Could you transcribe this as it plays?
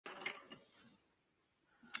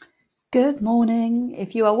Good morning.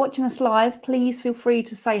 If you are watching us live, please feel free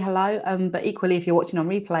to say hello. But equally, if you're watching on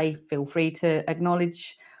replay, feel free to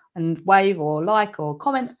acknowledge and wave or like or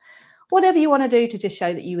comment, whatever you want to do to just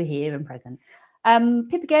show that you were here and present.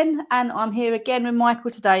 Pip again, and I'm here again with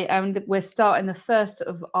Michael today, and we're starting the first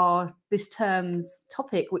of this term's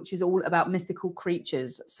topic, which is all about mythical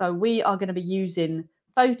creatures. So we are going to be using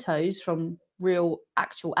photos from real,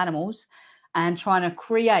 actual animals and trying to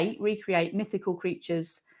recreate mythical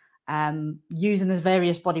creatures using the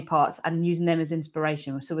various body parts and using them as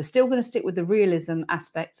inspiration. So we're still going to stick with the realism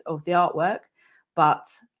aspect of the artwork, but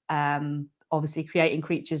obviously creating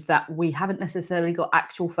creatures that we haven't necessarily got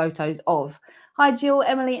actual photos of. Hi Jill,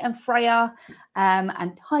 Emily and Freya,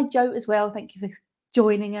 and hi Joe as well. Thank you for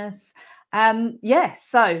joining us. Yes,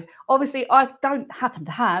 so obviously I don't happen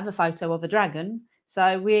to have a photo of a dragon,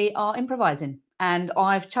 so we are improvising, and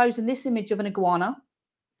I've chosen this image of an iguana.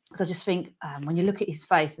 Because I just think when you look at his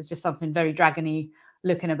face, there's just something very dragony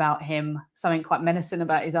looking about him, something quite menacing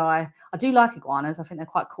about his eye. I do like iguanas. I think they're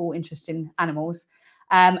quite cool, interesting animals.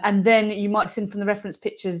 And then you might have seen from the reference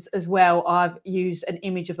pictures as well, I've used an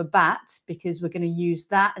image of a bat because we're going to use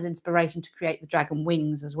that as inspiration to create the dragon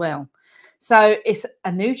wings as well. So it's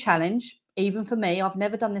a new challenge, even for me. I've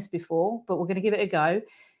never done this before, but we're going to give it a go.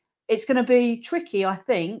 It's going to be tricky, I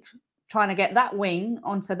think, trying to get that wing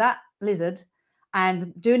onto that lizard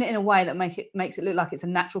and doing it in a way that makes it look like it's a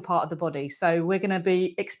natural part of the body. So we're going to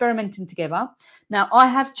be experimenting together. Now, I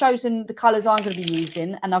have chosen the colours I'm going to be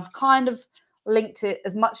using, and I've kind of linked it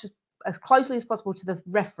as closely as possible to the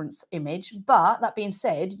reference image. But that being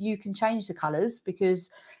said, you can change the colours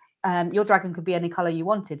because your dragon could be any colour you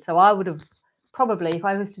wanted. So I would have probably, if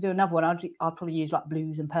I was to do another one, I'd probably use like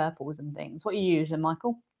blues and purples and things. What are you using,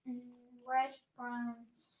 Michael? Red, brown,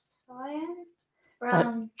 cyan,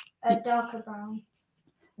 brown, a darker brown,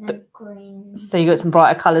 and green. So you got some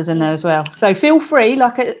brighter colours in there as well. So feel free,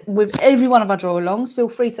 like with every one of our draw-alongs, feel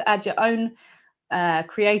free to add your own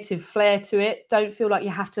creative flair to it. Don't feel like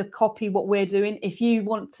you have to copy what we're doing. If you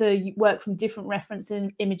want to work from different reference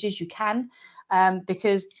images, you can,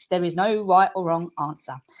 because there is no right or wrong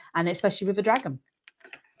answer, and especially with a dragon.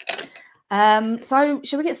 So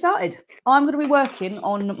shall we get started? I'm going to be working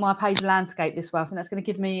on my page landscape this way. I think that's going to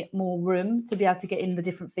give me more room to be able to get in the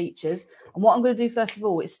different features. And what I'm going to do first of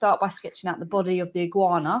all is start by sketching out the body of the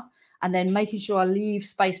iguana and then making sure I leave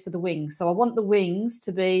space for the wings. So I want the wings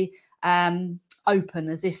to be open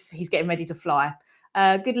as if he's getting ready to fly.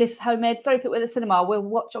 Good lift, Homemade. Sorry, Pip, we're at the cinema. We'll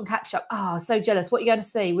watch on catch up. Oh, so jealous. What are you going to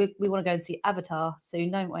see? We want to go and see Avatar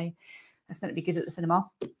soon, don't we? That's meant to be good at the cinema.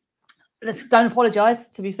 Don't apologise,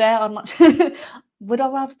 to be fair. I'm not would I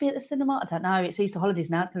rather be at the cinema? I don't know. It's Easter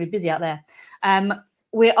holidays now. It's going to be busy out there.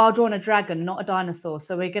 We are drawing a dragon, not a dinosaur.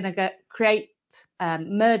 So we're going to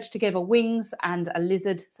merge together wings and a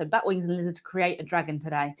lizard. So bat wings and lizard to create a dragon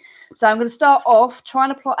today. So I'm going to start off trying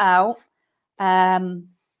to plot out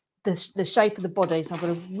the shape of the body. So I'm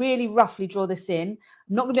going to really roughly draw this in.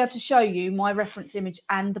 I'm not going to be able to show you my reference image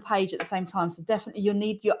and the page at the same time. So definitely you'll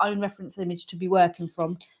need your own reference image to be working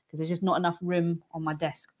from, because there's just not enough room on my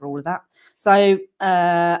desk for all of that. So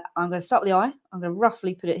I'm going to start with the eye. I'm going to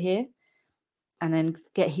roughly put it here and then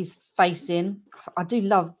get his face in. I do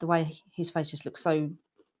love the way his face just looks so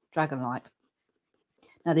dragon-like.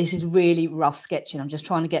 Now, this is really rough sketching. I'm just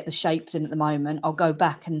trying to get the shapes in at the moment. I'll go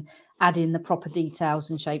back and add in the proper details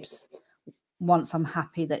and shapes once I'm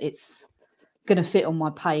happy that it's going to fit on my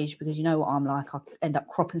page, because you know what I'm like. I end up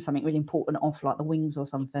cropping something really important off, like the wings or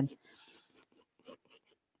something.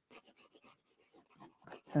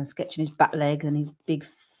 So I'm sketching his back legs and his big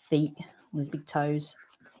feet and his big toes.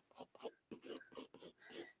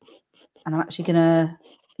 And I'm actually going to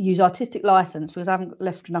use artistic license because I haven't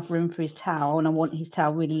left enough room for his tail and I want his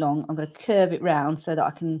tail really long. I'm going to curve it round so that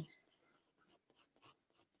I can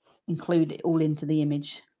include it all into the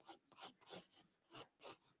image.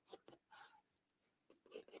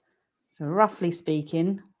 So roughly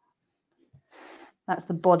speaking, that's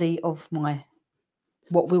the body of my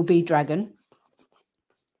what will be dragon.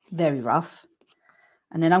 Very rough.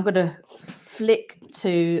 And then I'm going to flick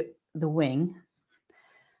to the wing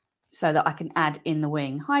so that I can add in the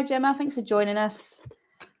wing. Hi, Gemma. Thanks for joining us.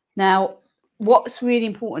 Now, what's really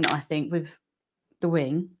important, I think, with the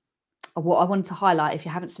wing, or what I wanted to highlight if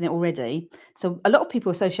you haven't seen it already. So a lot of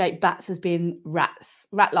people associate bats as being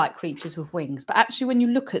rat-like creatures with wings. But actually, when you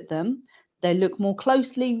look at them, they look more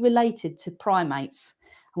closely related to primates.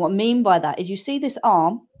 And what I mean by that is you see this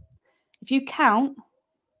arm. If you count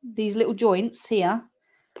these little joints here,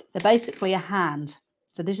 they're basically a hand.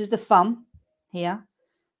 So this is the thumb here.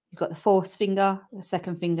 You've got the fourth finger, the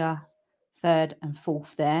second finger, third and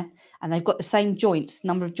fourth there. And they've got the same joints,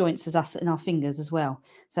 number of joints as us in our fingers as well.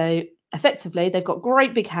 So effectively, they've got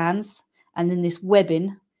great big hands and then this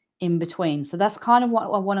webbing in between. So that's kind of what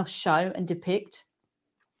I want to show and depict.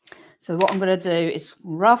 So what I'm going to do is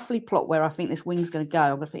roughly plot where I think this wing's going to go.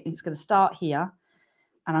 I'm going to think it's going to start here,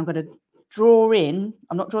 and I'm going to draw in.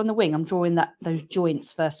 I'm not drawing the wing. I'm drawing those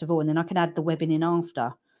joints first of all, and then I can add the webbing in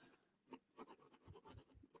after.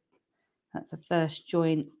 That's the first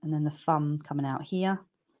joint, and then the thumb coming out here.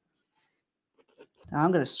 Now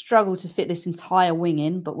I'm going to struggle to fit this entire wing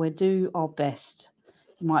in, but we'll do our best.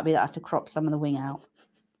 It might be that I have to crop some of the wing out.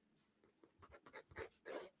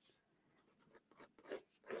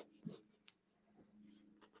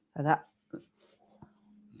 So that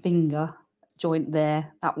finger joint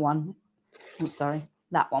there, that one, oh, sorry,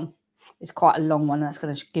 that one is quite a long one. That's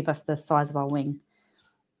going to give us the size of our wing.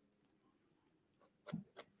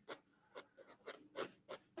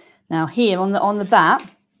 Now here on the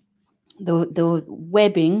back, the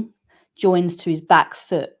webbing joins to his back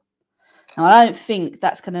foot. Now I don't think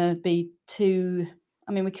that's going to be too,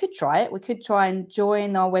 I mean, we could try it. We could try and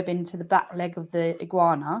join our webbing to the back leg of the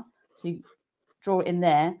iguana. So you draw it in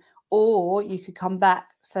there, or you could come back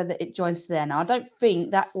so that it joins to there. Now I don't think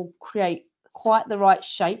that will create quite the right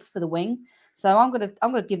shape for the wing. So I'm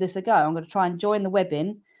gonna give this a go. I'm going to try and join the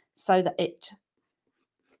webbing so that it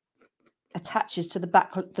attaches to the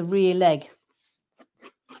back, the rear leg.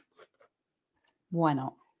 Why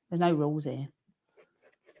not? There's no rules here.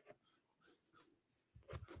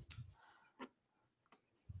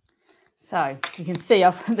 So you can see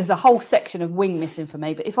there's a whole section of wing missing for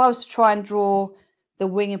me. But if I was to try and draw the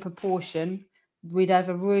wing in proportion, we'd have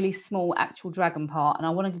a really small actual dragon part. And I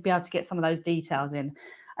want to be able to get some of those details in.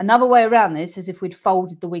 Another way around this is if we'd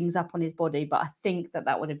folded the wings up on his body. But I think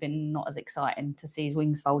that would have been not as exciting to see his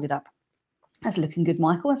wings folded up. That's looking good,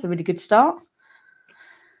 Michael. That's a really good start.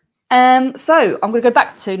 So I'm going to go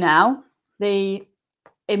back to now the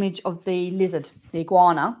image of the lizard, the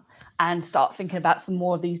iguana, and start thinking about some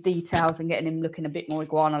more of these details and getting him looking a bit more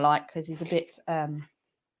iguana-like, because he's a bit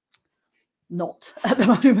not at the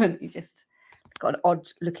moment. He just got an odd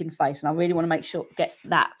looking face, and I really want to make sure get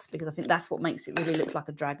that, because I think that's what makes it really look like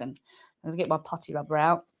a dragon. I'm going to get my putty rubber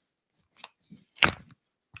out.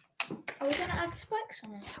 Are we going to add the spikes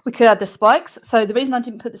on it? We could add the spikes. So the reason I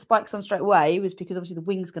didn't put the spikes on straight away was because obviously the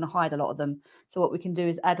wing's going to hide a lot of them. So what we can do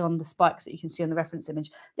is add on the spikes that you can see on the reference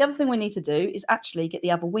image. The other thing we need to do is actually get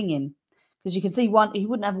the other wing in, because you can see he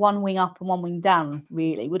wouldn't have one wing up and one wing down,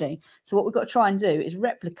 really, would he? So what we've got to try and do is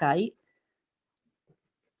replicate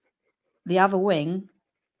the other wing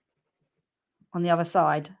on the other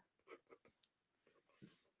side.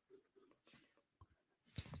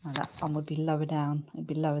 Now that thumb would be lower down. It'd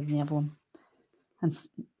be lower than the other one. And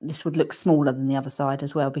this would look smaller than the other side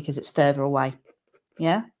as well, because it's further away.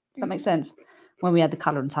 Yeah? Does that make sense? When we add the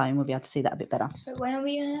colour and tone, we'll be able to see that a bit better. So when are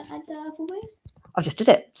we going to add the other wing? I just did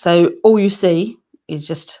it. So all you see is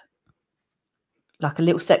just like a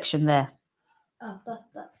little section there. Oh,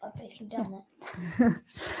 I've basically done it.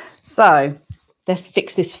 So let's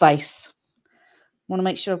fix this face. I want to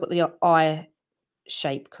make sure I've got the eye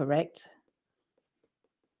shape correct.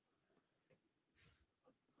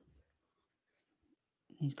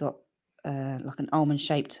 He's got like an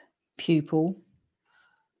almond-shaped pupil.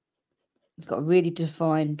 He's got a really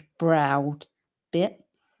defined brow bit.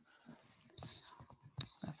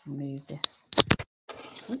 I have to move this.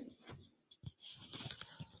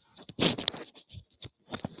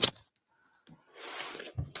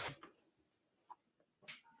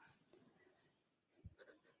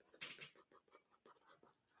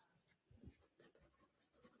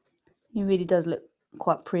 He really does look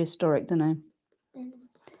quite prehistoric, doesn't he?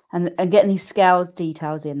 And getting these scales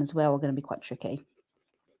details in as well are going to be quite tricky.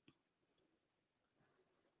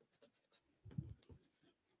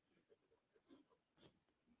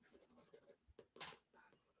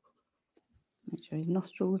 Make sure his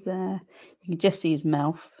nostrils there. You can just see his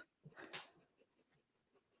mouth.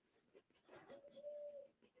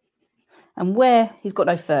 And where he's got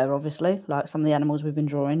no fur, obviously, like some of the animals we've been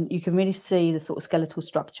drawing, you can really see the sort of skeletal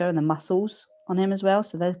structure and the muscles on him as well.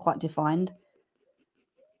 So they're quite defined.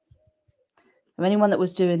 And anyone that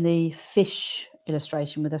was doing the fish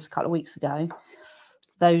illustration with us a couple of weeks ago,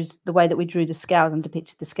 the way that we drew the scales and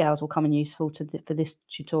depicted the scales will come in useful for this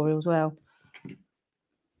tutorial as well.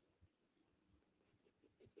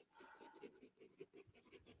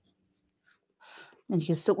 And you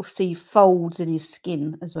can sort of see folds in his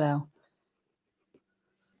skin as well.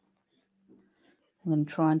 I'm going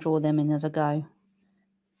to try and draw them in as I go.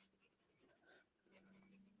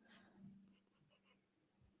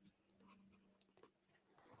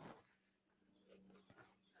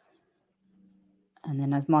 And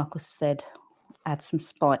then, as Michael said, add some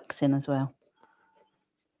spikes in as well.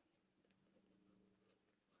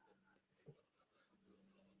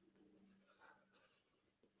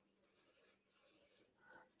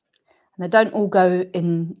 And they don't all go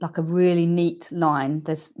in like a really neat line.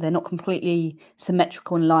 They're not completely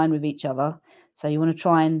symmetrical in line with each other. So you want to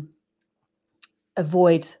try and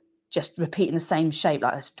avoid just repeating the same shape,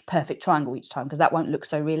 like a perfect triangle each time, because that won't look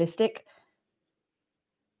so realistic.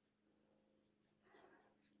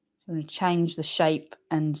 I'm going to change the shape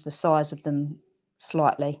and the size of them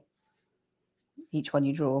slightly, each one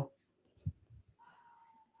you draw.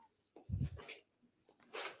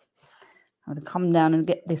 I'm going to come down and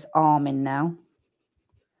get this arm in now.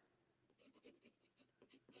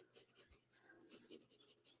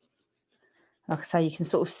 Like I say, you can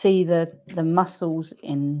sort of see the muscles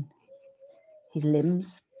in his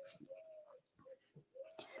limbs,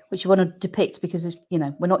 which you want to depict because, you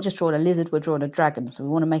know, we're not just drawing a lizard, we're drawing a dragon. So we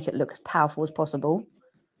want to make it look as powerful as possible.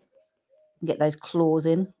 Get those claws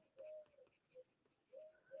in.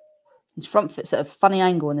 His front foot's at a funny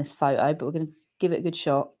angle in this photo, but we're going to give it a good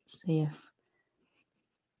shot. See if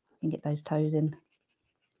we can get those toes in.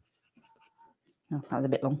 Oh, that was a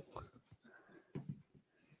bit long.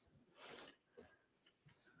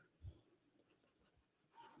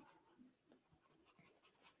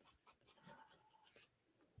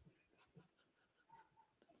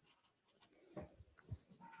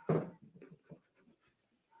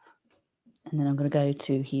 And then I'm going to go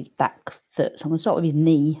to his back foot. So I'm going to start with his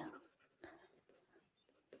knee.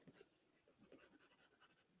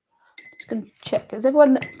 Just going to check. Does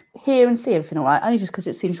everyone hear and see everything all right? Only just because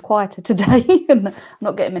it seems quieter today and I'm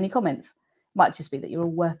not getting many comments. Might just be that you're all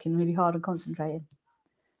working really hard and concentrating.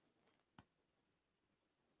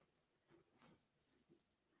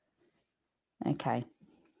 Okay.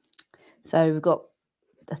 So we've got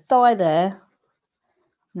the thigh there,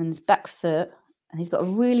 and then his back foot, and he's got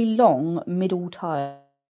a really long middle toe.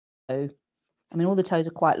 I mean, all the toes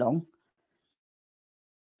are quite long.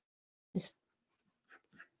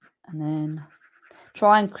 And then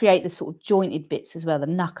try and create the sort of jointed bits as well, the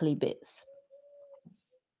knuckly bits.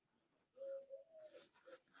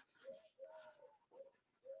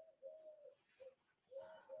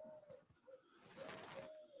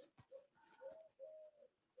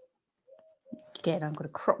 Again, I'm going to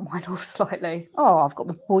crop mine off slightly. Oh, I've got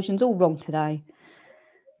my proportions all wrong today.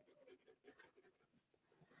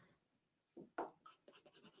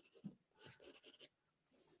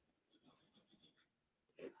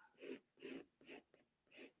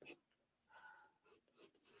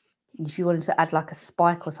 If you wanted to add like a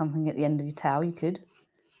spike or something at the end of your towel, you could.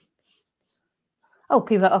 Oh,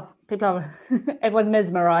 people are everyone's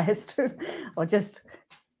mesmerised or just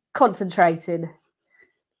concentrated.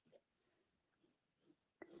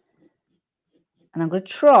 And I'm going to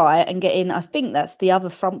try and get in, I think that's the other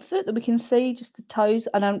front foot that we can see, just the toes.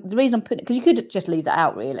 And the reason I'm putting it, because you could just leave that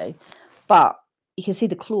out really, but you can see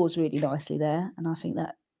the claws really nicely there. And I think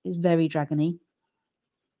that is very dragony.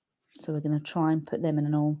 So we're going to try and put them in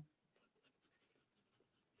and all.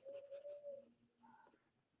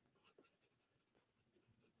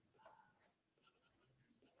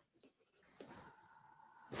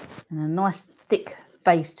 And a nice thick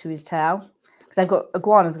base to his tail. Because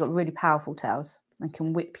iguanas have got really powerful tails. They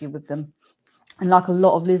can whip you with them. And like a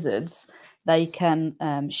lot of lizards, they can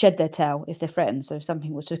shed their tail if they're threatened. So if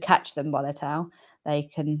something was to catch them by their tail, they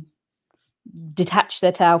can detach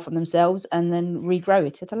their tail from themselves and then regrow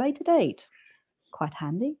it at a later date. Quite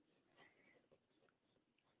handy.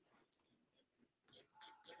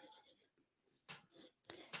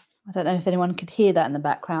 I don't know if anyone could hear that in the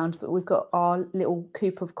background, but we've got our little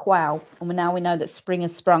coop of quail. And now we know that spring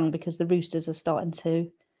has sprung because the roosters are starting to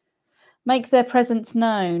make their presence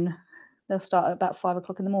known. They'll start at about 5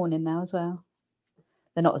 o'clock in the morning now as well.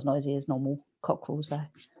 They're not as noisy as normal cockerels though.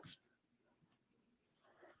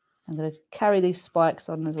 I'm going to carry these spikes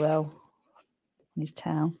on as well on his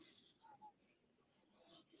tail.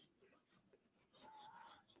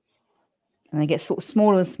 And they get sort of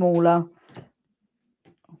smaller and smaller.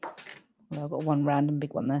 Well, I've got one random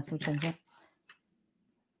big one there, so we'll change that.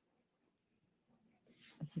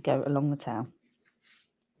 As we go along the tail.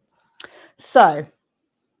 So,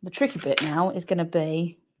 the tricky bit now is going to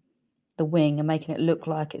be the wing and making it look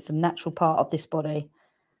like it's a natural part of this body.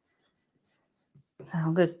 So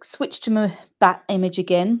I'm going to switch to my bat image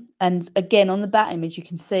again. And again, on the bat image, you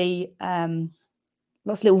can see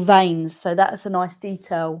lots of little veins. So that's a nice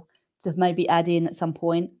detail to maybe add in at some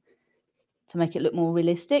point to make it look more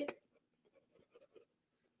realistic.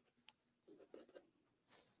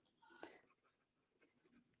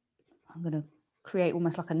 I'm going to create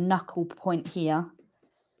almost like a knuckle point here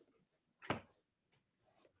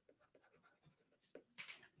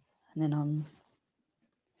And then I'm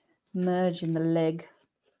merging the leg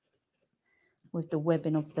with the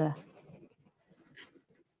webbing of the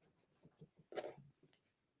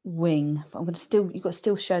wing. But I'm going to still, you've got to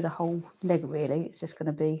still show the whole leg really. It's just going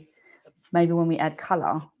to be, maybe when we add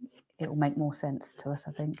colour, it will make more sense to us,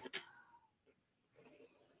 I think.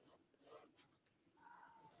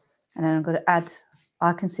 And then I'm going to add,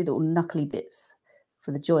 I can see little knuckly bits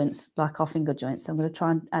for the joints, like our finger joints. So I'm going to try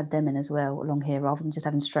and add them in as well along here, rather than just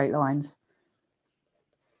having straight lines.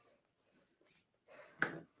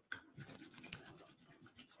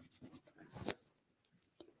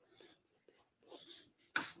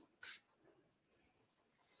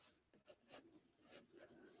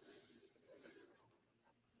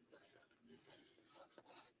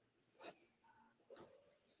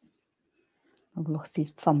 I've lost his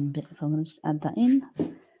thumb bit, so I'm going to just add that in.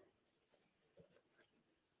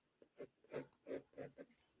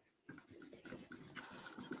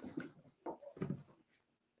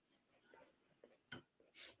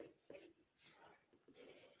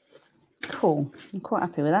 Cool, I'm quite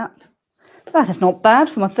happy with that. That is not bad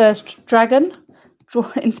for my first dragon.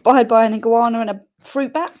 Inspired by an iguana and a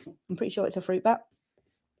fruit bat. I'm pretty sure it's a fruit bat.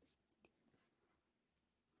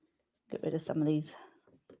 Get rid of some of these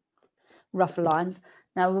rough lines.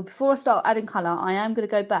 Now, before I start adding colour, I am going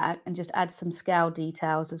to go back and just add some scale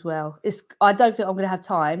details as well. I don't think I'm going to have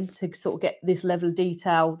time to sort of get this level of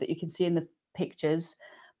detail that you can see in the pictures,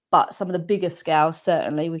 but some of the bigger scales,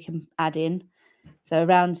 certainly, we can add in. So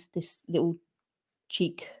around this little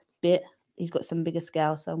cheek bit, he's got some bigger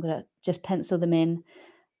scales, so I'm going to just pencil them in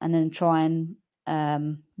and then try and,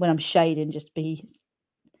 when I'm shading, just be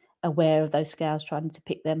aware of those scales, trying to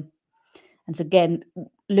pick them. And so again,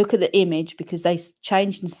 look at the image because they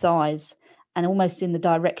change in size and almost in the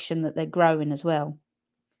direction that they're growing as well.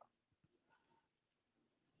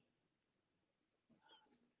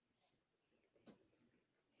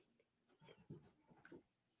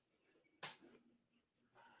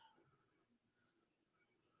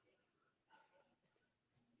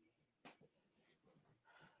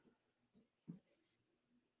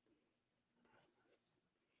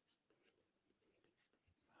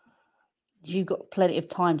 You've got plenty of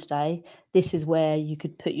time today. This is where you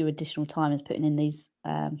could put your additional time as putting in these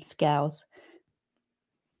scales.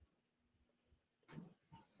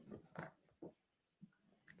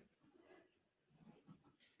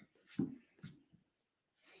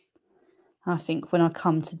 I think when I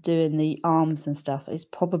come to doing the arms and stuff, it's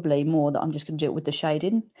probably more that I'm just going to do it with the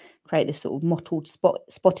shading, create this sort of mottled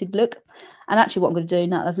spotted look. And actually what I'm going to do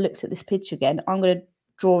now that I've looked at this picture again, I'm going to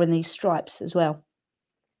draw in these stripes as well.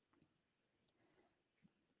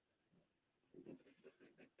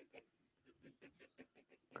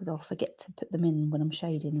 Because I'll forget to put them in when I'm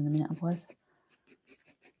shading in a minute otherwise.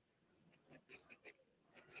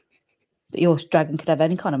 But your dragon could have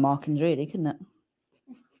any kind of markings really, couldn't it?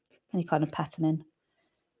 Any kind of patterning.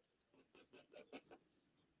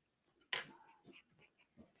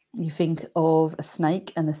 You think of a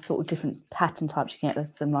snake and the sort of different pattern types you can get.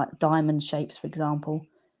 There's some like diamond shapes, for example,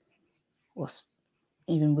 or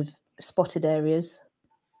even with spotted areas.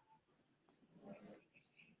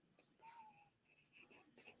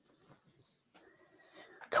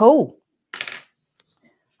 Cool.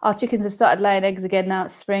 Our chickens have started laying eggs again now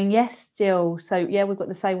it's spring. Yes, Jill. So yeah, we've got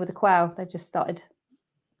the same with the quail. They've just started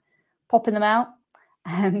popping them out.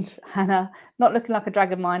 And Hannah, not looking like a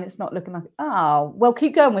dragon mine. It's not looking like, oh, well,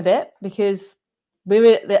 keep going with it because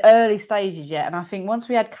we're at the early stages yet. And I think once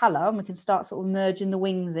we add colour and we can start sort of merging the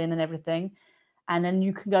wings in and everything, and then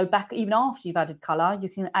you can go back, even after you've added colour, you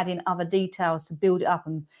can add in other details to build it up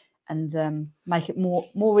and make it more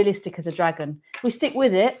realistic as a dragon. If we stick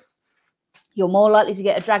with it, you're more likely to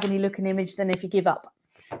get a dragony looking image than if you give up.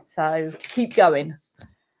 So keep going.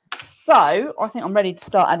 So I think I'm ready to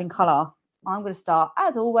start adding colour. I'm going to start,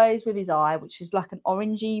 as always, with his eye, which is like an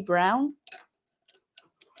orangey brown.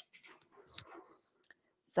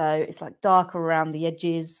 So it's like darker around the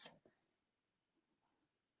edges.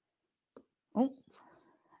 Oh.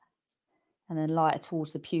 And then lighter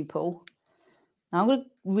towards the pupil. Now I'm going to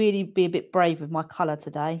really be a bit brave with my colour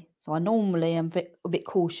today. So I normally am a bit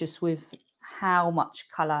cautious with how much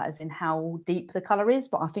colour, as in how deep the colour is,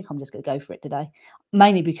 but I think I'm just going to go for it today.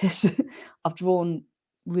 Mainly because I've drawn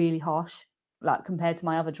really harsh. Like compared to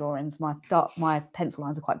my other drawings, my pencil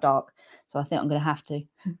lines are quite dark. So I think I'm going to have to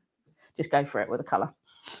just go for it with the colour.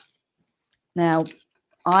 Now,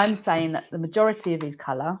 I'm saying that the majority of his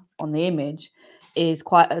colour on the image is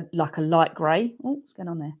quite like a light grey. Oh, what's going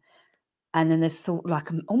on there? And then there's sort of like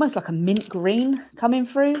almost like a mint green coming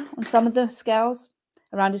through on some of the scales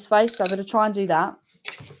around his face. So I'm going to try and do that.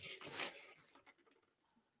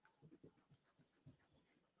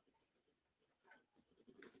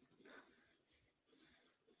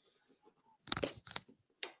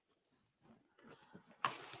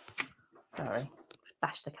 Sorry,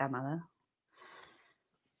 bash the camera there.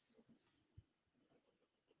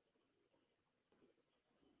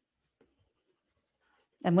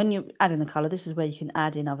 And when you add in the colour, this is where you can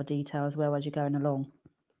add in other detail as well as you're going along.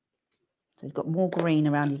 So he's got more green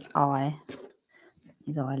around his eye,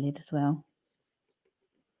 his eyelid as well.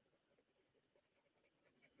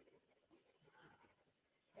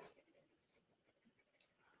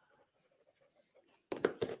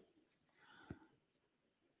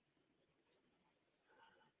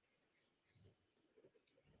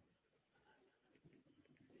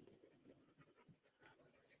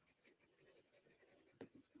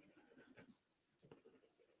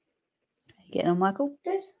 How you getting on, Michael?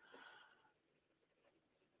 Good.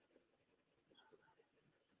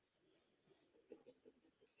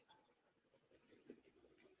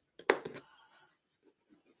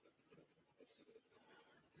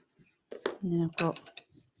 And then I've got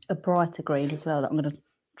a brighter green as well that I'm going to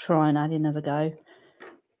try and add in as I go.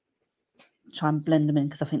 Try and blend them in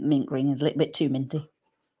because I think the mint green is a little bit too minty.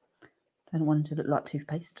 Don't want it to look like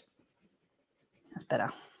toothpaste. That's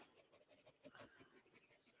better.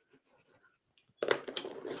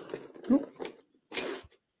 Ooh.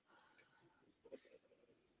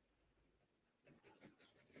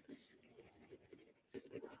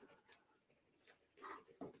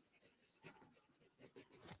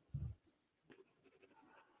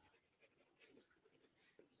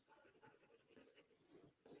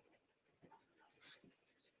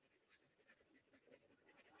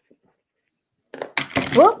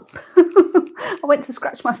 What? I went to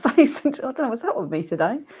scratch my face and I don't know what's up with me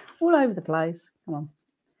today. All over the place. Come on.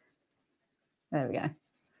 There we go.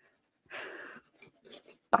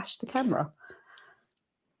 Bash the camera.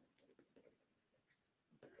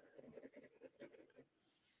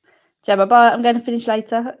 Gemma, bye. I'm going to finish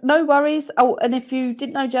later. No worries. Oh, and if you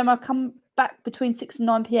didn't know, Gemma, come back between 6 and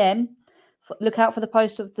 9 p.m. Look out for the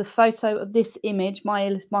post of the photo of this image,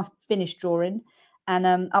 my finished drawing,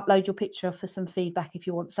 and upload your picture for some feedback if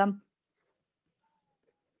you want some.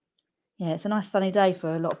 Yeah, it's a nice sunny day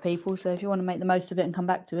for a lot of people, so if you want to make the most of it and come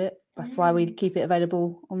back to it, that's why we keep it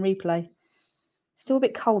available on replay. Still a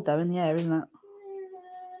bit cold though in the air, isn't it?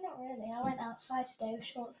 Not really. I went outside today with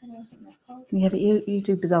shorts and it wasn't that cold. Yeah, but you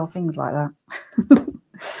do bizarre things like that.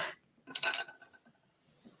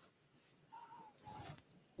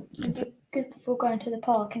 It'd be good before going to the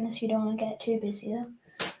park, unless you don't want to get too busy though.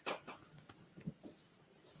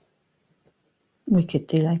 We could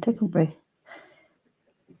do later, couldn't we?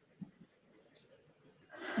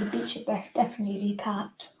 The beach should definitely be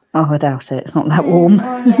packed. Oh, I doubt it. It's not that warm.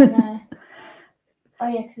 Oh yeah, no. Oh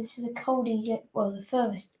yeah, because the colder you get, well, the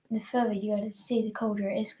further you go to sea, the colder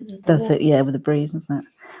it is because of the Does water. it? Yeah, with the breeze, isn't it?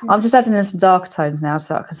 I'm just adding in some darker tones now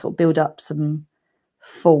so I can sort of build up some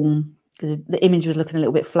form because the image was looking a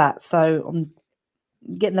little bit flat. So I'm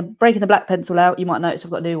breaking the black pencil out. You might notice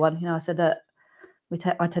I've got a new one. You know, I said that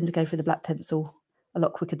I tend to go through the black pencil a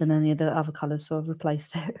lot quicker than any of the other colours, so I've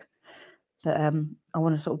replaced it. But I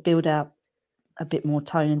want to sort of build out a bit more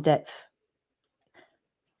tone and depth.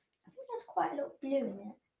 I think there's quite a lot of blue in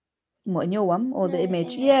it. What, in your one or No, the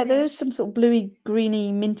image? in the Yeah, image. there's some sort of bluey,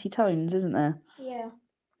 greeny, minty tones, isn't there? Yeah.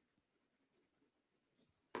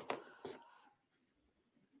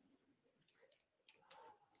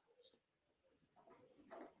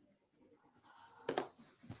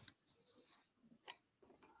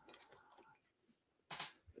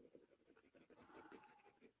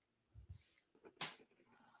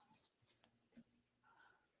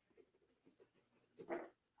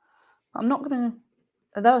 I'm not going to...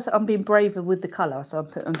 Although I'm being braver with the colour, so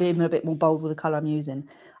I'm being a bit more bold with the colour I'm using.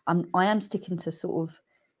 I am sticking to sort of...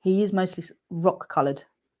 He is mostly rock coloured.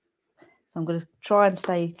 So I'm going to try and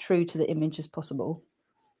stay true to the image as possible.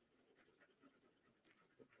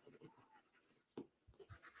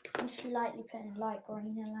 Just lightly putting light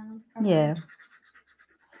green around. Yeah.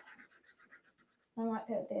 I might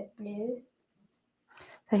put a bit of blue.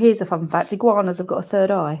 So here's a fun fact. Iguanas have got a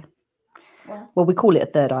third eye. What? Well, we call it a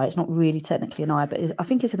third eye. It's not really technically an eye, but I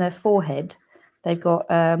think it's in their forehead. They've got...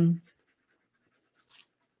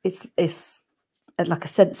 It's like a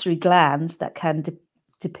sensory gland that can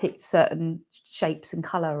depict certain shapes and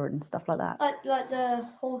colour and stuff like that. Like the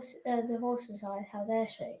horse's eye, how they're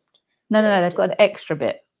shaped. No, they've got an extra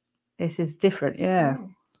bit. This is different, yeah. Oh.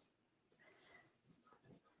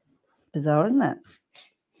 Bizarre, isn't it?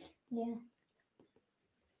 Yeah.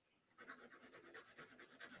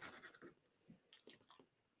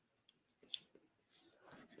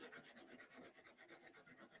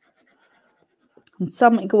 And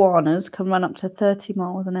some iguanas can run up to 30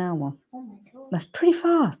 miles an hour. Oh my god. That's pretty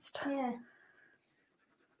fast. Yeah.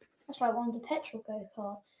 That's like one of the petrol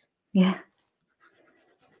go-karts. Yeah.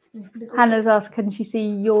 The Hannah's asked, can she see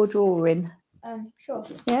your drawing? Sure.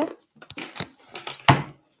 Yeah.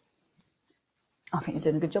 I think he's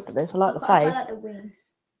doing a good job with this. I like the face. I like the wing.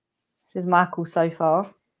 This is Michael so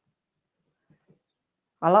far.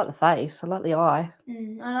 I like the face. I like the eye.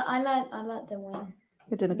 I like the wing.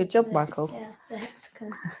 You're doing a good job, Michael. Yeah, the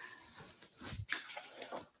hexagon.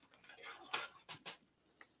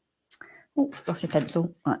 Oh, lost my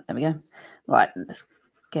pencil. Right, there we go. Right, let's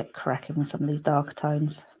get cracking with some of these darker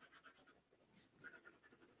tones.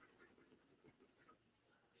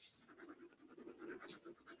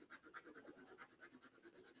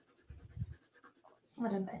 I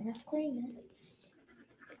don't put enough green in it.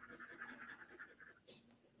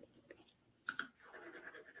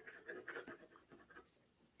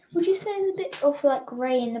 Would you say there's a bit of like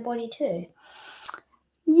grey in the body too?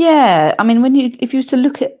 Yeah, I mean, if you was to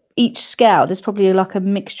look at each scale, there's probably like a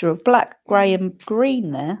mixture of black, grey, and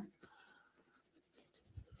green there.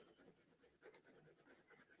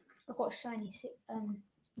 I've got a shiny.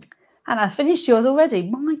 And I finished yours already.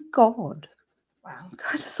 My God. Wow. You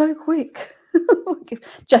guys are so quick.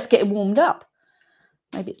 Just getting warmed up.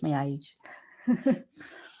 Maybe it's my age. Some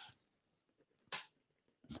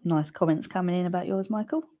nice comments coming in about yours,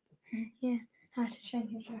 Michael. Yeah, how to train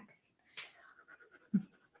your dragon.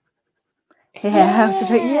 Yeah, how to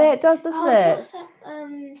train. Yeah, it does, doesn't it? What's that?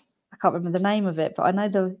 I can't remember the name of it, but I know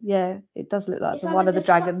it does look like one of the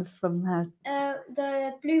dragons from her.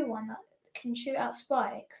 The blue one that can shoot out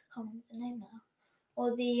spikes. I can't remember the name now.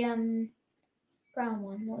 Or the brown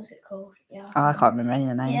one. What was it called? Yeah. I can't remember any of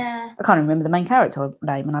the names. Yeah. I can't remember the main character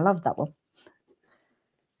name, and I loved that one.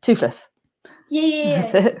 Toothless. Yeah.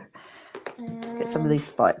 That's it. Get some of these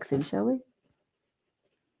spikes in, shall we?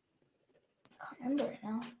 I can't remember it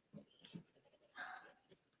now.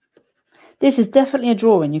 This is definitely a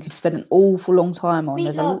drawing you could spend an awful long time on.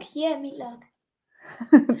 Meatloaf. Yeah, Meatloaf.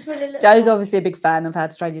 Joe's obviously a big fan of How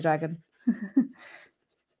to Train Your Dragon.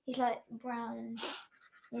 He's like brown.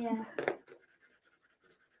 Yeah.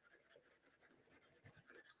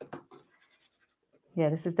 Yeah,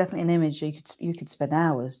 this is definitely an image you could spend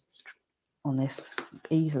hours on this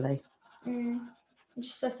easily. It's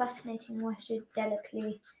just so fascinating why she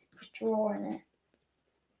delicately drawing it.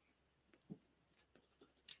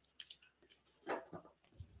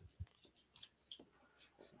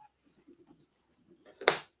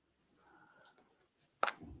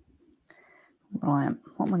 Right,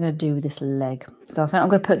 what am I going to do with this leg? So I think I'm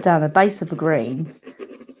going to put down a base of the green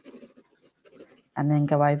and then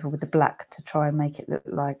go over with the black to try and make it look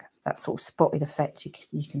like that sort of spotted effect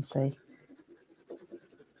you can see.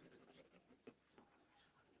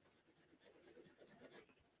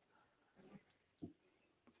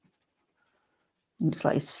 Looks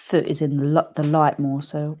like his foot is in the light more,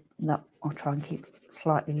 so that I'll try and keep it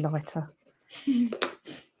slightly lighter.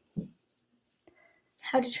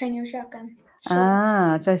 How to Train Your Dragon.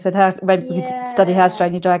 Sure. Joe said maybe we could study How to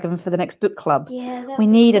Train Your Dragon for the next book club. Yeah, we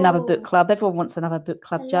need another book club. Everyone wants another book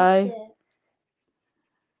club, Joe.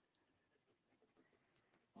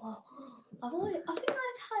 Wow. I think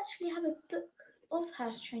I actually have a book of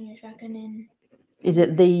How to Train Your Dragon in. Is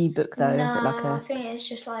it the book though? No, is it like I think it's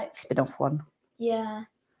just like spin-off one? Yeah.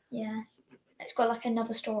 It's got like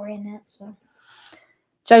another story in it. So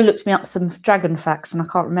Joe looked me up some dragon facts and I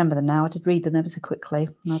can't remember them now. I did read them ever so quickly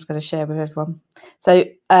and I was going to share with everyone. So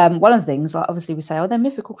one of the things, like, obviously we say, oh, they're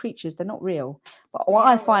mythical creatures, they're not real. But what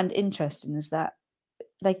I find interesting is that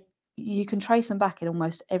you can trace them back in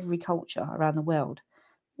almost every culture around the world.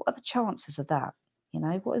 What are the chances of that? You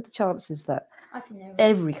know, what are the chances that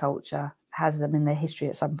every culture has them in their history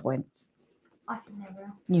at some point? I think they're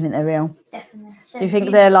real. You think they're real? Definitely. Do you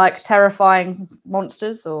think they're like terrifying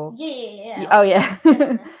monsters or? Yeah. Oh yeah.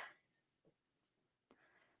 They're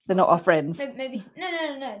not our friends. Maybe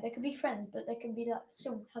no. They could be friends, but they can be like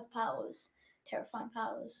still have powers, terrifying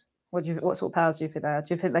powers. What sort of powers do you think they are?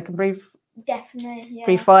 Do you think they can breathe? Definitely, yeah.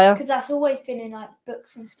 Breathe fire? Because that's always been in like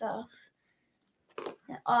books and stuff.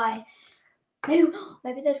 Ice.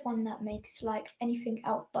 Maybe there's one that makes like anything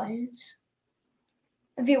out of bones.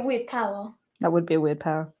 It'd be a weird power. That would be a weird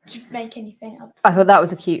power. Just make anything up. I thought that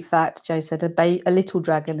was a cute fact. Joe said a little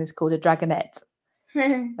dragon is called a dragonette.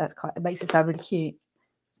 It makes it sound really cute.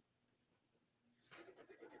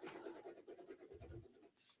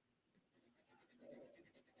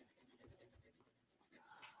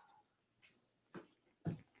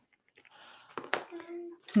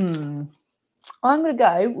 I'm going to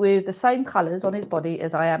go with the same colours on his body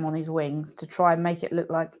as I am on his wings to try and make it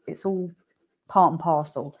look like it's all part and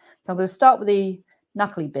parcel. So I'm going to start with the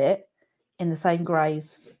knuckly bit in the same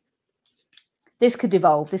greys. This could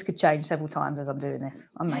evolve. This could change several times as I'm doing this.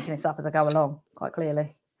 I'm making this up as I go along, quite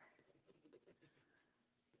clearly.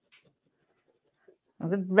 I'm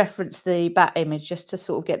going to reference the bat image just to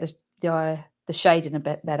sort of get the shading a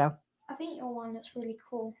bit better. I think your one looks really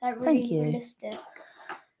cool. Like Thank really you. realistic.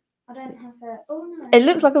 I don't have a. Oh no. It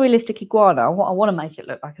looks like a realistic iguana. What I want to make it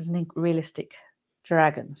look like is a realistic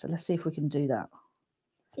dragon. So let's see if we can do that.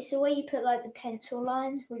 It's the way you put like the pencil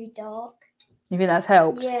lines really dark. You think that's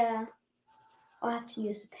helped? Yeah. I have to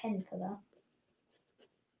use a pen for that.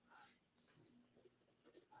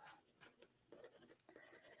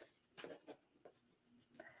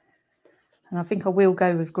 And I think I will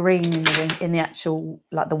go with green in the wing, in the actual,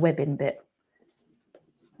 like the webbing bit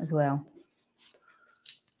as well.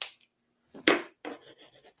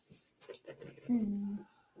 Oh,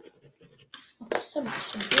 so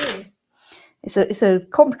much to do. It's a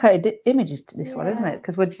complicated image, this one, isn't it?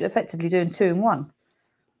 Because we're effectively doing 2 in 1.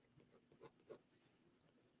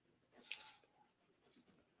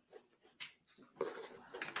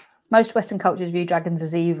 Most Western cultures view dragons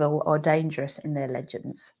as evil or dangerous in their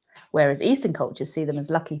legends, whereas Eastern cultures see them as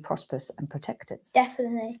lucky, prosperous, and protectors.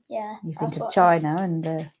 Definitely, yeah. You think of China and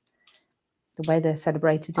the way they're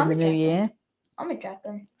celebrated in the New Year. I'm a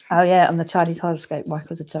dragon. Oh yeah, on the Chinese horoscope,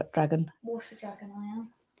 Michael's a dragon. Water dragon, I am.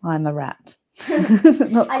 I'm a rat.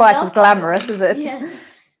 Not quite as glamorous, is it? Yeah.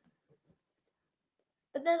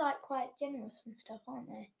 But they're like quite generous and stuff, aren't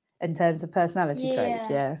they? In terms of personality traits,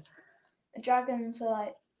 yeah. Dragons are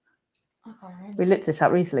like, I can't remember. We looked this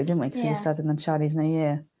up recently, didn't we? Because we were Yeah. studying the Chinese New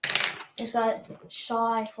Year. It's like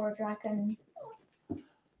shy for a dragon.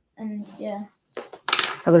 And yeah.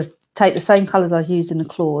 I've got to take the same colours I've used in the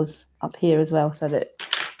claws up here as well, so that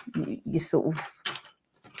you're sort of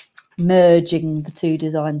merging the 2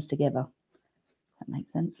 designs together. That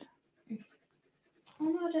makes sense. Oh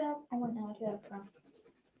no, I don't have. Oh no, I do have that.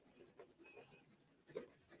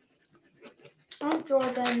 I'll draw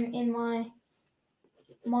them in my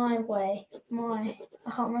way.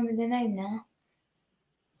 I can't remember the name now.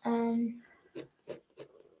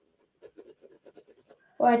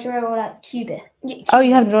 Where I draw like cubist. Oh,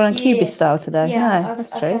 you haven't drawn a cubist style today? Yeah, no,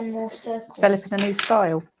 that's I've true. done more circles. Developing a new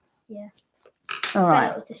style. Yeah. All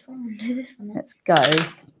right. With this one. Do this one. Let's go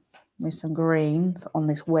with some greens on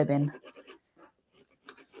this webbing.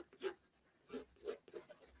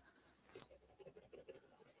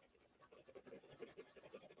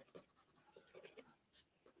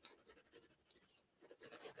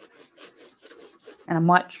 And I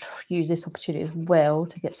might use this opportunity as well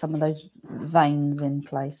to get some of those veins in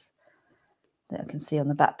place that I can see on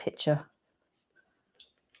the back picture.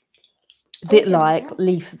 A bit like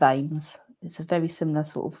leaf veins. It's a very similar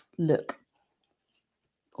sort of look.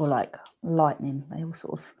 Or like lightning. They all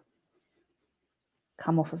sort of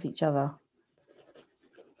come off of each other.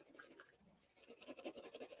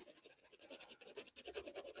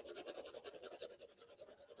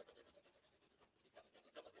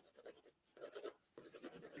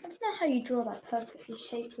 I don't know how you draw that perfectly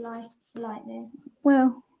shaped lightning.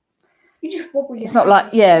 Well, you just wobble your it's not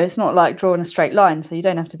like, yeah, it's not like drawing a straight line, so you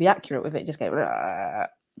don't have to be accurate with it. Just go,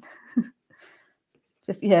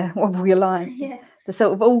 just, yeah, wobble your line. Yeah.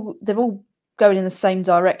 They're all going in the same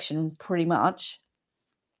direction pretty much.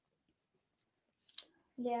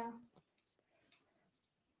 Yeah.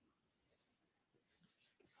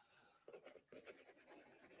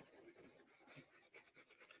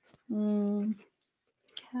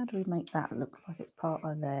 How do we make that look like it's part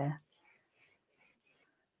of there?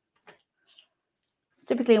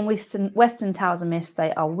 Typically in Western tales and myths,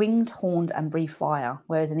 they are winged, horned, and breathe fire,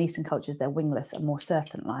 whereas in Eastern cultures, they're wingless and more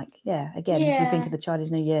serpent-like. Yeah, again, if you think of the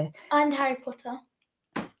Chinese New Year. And Harry Potter.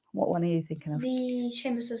 What one are you thinking of? The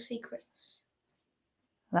Chambers of Secrets.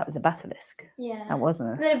 That was a basilisk. Yeah. That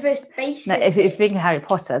wasn't it? They're both basic. No, if you think of Harry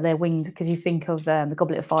Potter, they're winged because you think of the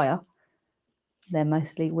Goblet of Fire. They're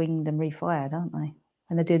mostly winged and refired, aren't they?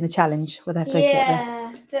 And they're doing the challenge where they have to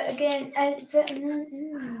get but again,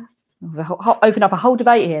 open up a whole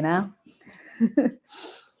debate here now. Because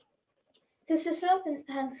the serpent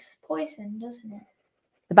has poison, doesn't it?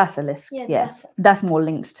 The basilisk, yeah. That's more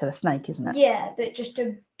linked to a snake, isn't it? Yeah, but just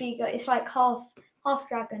a bigger. It's like half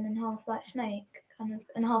dragon and half like snake, kind of,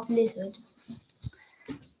 and half lizard.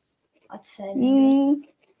 I'd say. Maybe.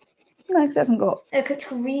 No, because it hasn't got. Look, it's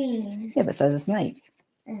green. Yeah, but so's a snake.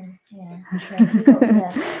 Yeah. Okay, you got me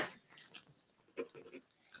there.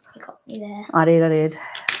 You got me there. I did.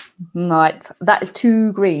 Right, that is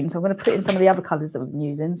 2 green, so I'm going to put in some of the other colours that we've been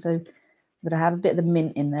using. So I'm going to have a bit of the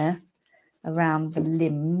mint in there around the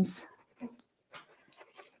limbs.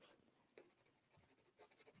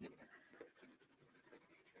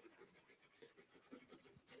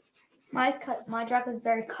 My dragon's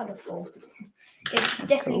very colourful. It That's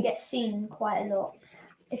definitely cool. gets seen quite a lot.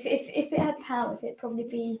 If it had powers, it'd probably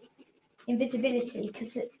be invisibility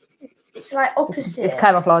because it's like opposite. Its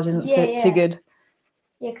camouflage isn't too good.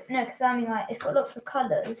 Yeah, no, because I mean, like, it's got lots of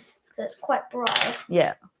colours, so it's quite bright.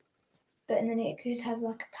 Yeah. But and then it could have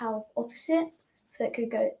like a power of opposite, so it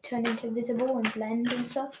could turn into invisible and blend and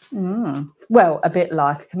stuff. Well, a bit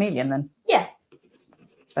like a chameleon then. Yeah.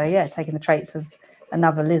 So yeah, taking the traits of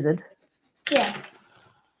another lizard. Yeah.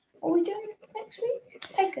 What are we doing next week?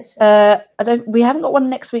 Pegasus. We haven't got one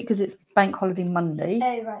next week because it's Bank Holiday Monday.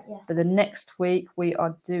 Oh right, yeah. But the next week we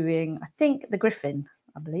are doing, I think, the Griffin,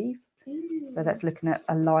 I believe. Ooh. So that's looking at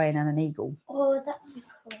a lion and an eagle. Oh, that would be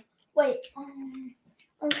cool. Wait,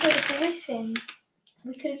 also the Griffin.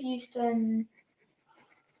 We could have used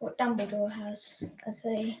what Dumbledore has as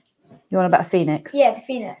a. You want about a phoenix? Yeah, the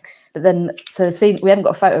phoenix. But then, so we haven't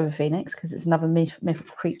got a photo of a phoenix because it's another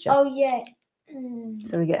mythical creature. Oh yeah.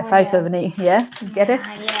 So we get a photo of an yeah. You get it?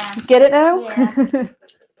 Yeah. You get it now? Yeah. Oh, that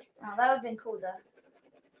would have been cool though.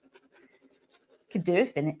 Could do a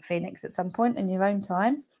phoenix at some point in your own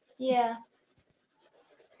time. Yeah.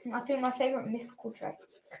 I think my favourite mythical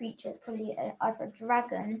creature is probably either a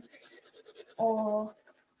dragon or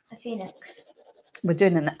a phoenix. We're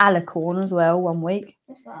doing an alicorn as well one week.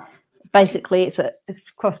 What's that? Basically, it's a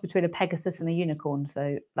cross between a Pegasus and a unicorn.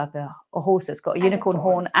 So like a horse that's got a unicorn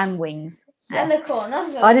horn and wings. Yeah. Alicorn,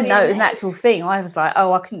 that's what I didn't know it was an actual thing. I was like,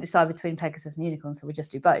 oh, I couldn't decide between Pegasus and unicorn, so we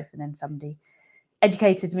just do both. And then somebody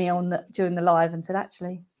educated me during the live and said,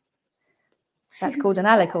 actually, that's called an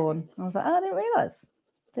alicorn. I was like, oh, I didn't realise.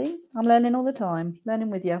 See, I'm learning all the time, learning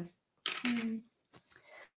with you. Right,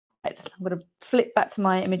 I'm going to flip back to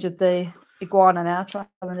my image of the iguana now, try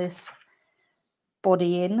some of this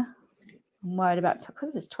body in. I'm worried about,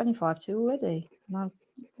 because it's 25 already. And I've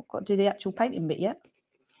got to do the actual painting bit yet.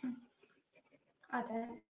 I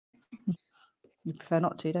don't. You prefer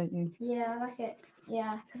not to, don't you? Yeah, I like it.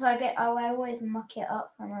 Yeah, because I always muck it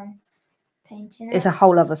up when I'm painting it. It's a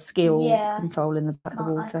whole other skill controlling the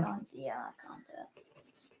water. I can't do it.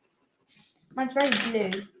 Mine's very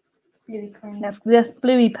bluey green. That's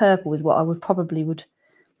bluey purple is what I would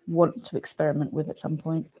want to experiment with at some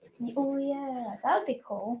point. Oh yeah, that would be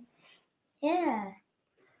cool. Yeah.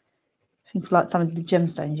 I think like some of the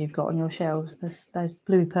gemstones you've got on your shelves, those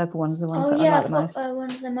bluey purple ones are the ones that I like the most. Oh yeah, I've got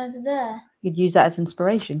one of them over there. You'd use that as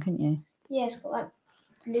inspiration, couldn't you? Yeah, it's got like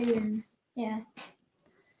blue and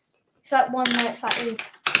it's like one where it's like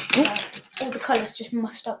all the colours just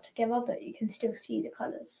mushed up together, but you can still see the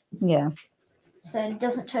colours. Yeah. So it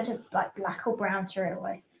doesn't turn to like black or brown straight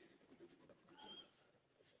away.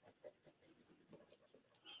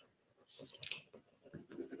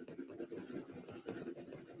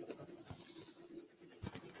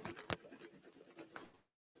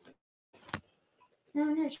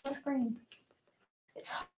 No, it's not green.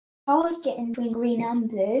 It's hard getting between green and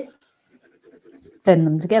blue. Blend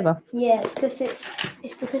them together. Yeah, it's because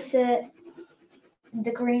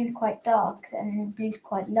the green's quite dark and the blue's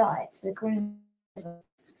quite light. So the green.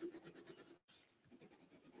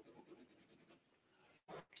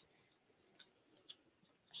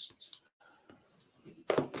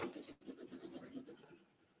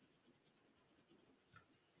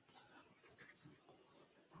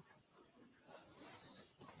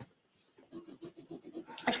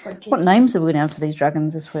 What names are we going to have for these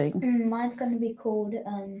dragons this week? Mine's going to be called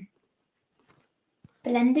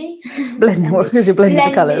Blendy. Blending? What? Because you're blending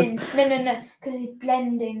the colours? No. Because he's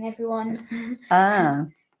blending everyone. Ah.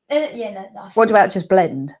 Yeah, no. What about just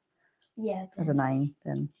blend? Yeah. Blend. As a name,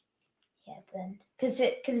 then. Yeah, blend. Because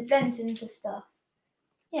it blends into stuff.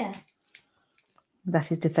 Yeah. That's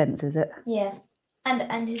his defence, is it? Yeah.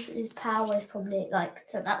 And his power is probably like,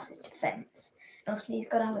 so that's his defence. Obviously, he's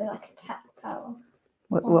got to have like attack power.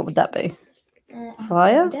 What would that be?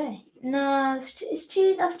 Fire? No, it's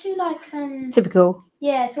too. That's too like typical.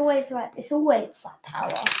 Yeah, it's always like power.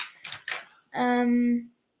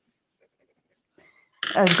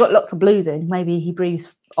 He's got lots of blues in. Maybe he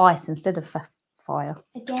breathes ice instead of fire.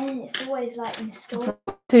 Again, it's always like in the story.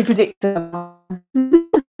 Too predictable.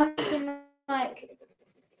 Like,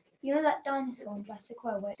 you know that dinosaur in Jurassic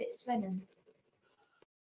World where it spits venom?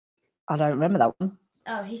 I don't remember that one.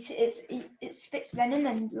 Oh, it spits venom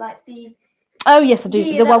and like the. Oh yes, I do.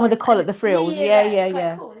 The one with the collar, the frills. Yeah. It's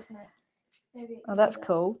quite cool, isn't it? Maybe that's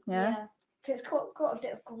cool. Yeah. Because it's got a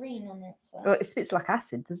bit of green on it. So. Well, it spits like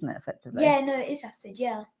acid, doesn't it? Effectively. Yeah, no, it is acid.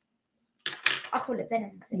 Yeah. I call it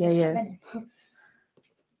venom. Venom.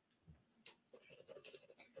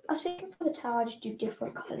 I was thinking for the tower, I just do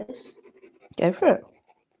different colours. Go for it.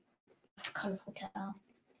 Colourful tower.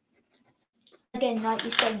 again, like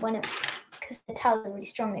you said, because the towers are really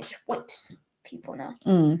strong, it just whips people now.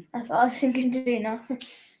 Mm. That's what I was thinking to do now.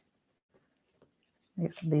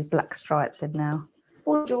 Get some of these black stripes in now.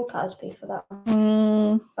 What would your powers be for that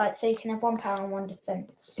one? Like, so you can have 1 power and 1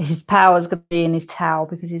 defense. His power's going to be in his tail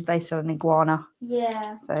because he's based on an iguana.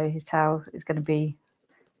 Yeah. So his tail is going to be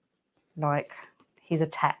like his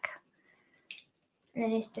attack. And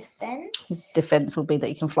then his defense. His defense will be that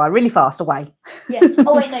he can fly really fast away. Yeah.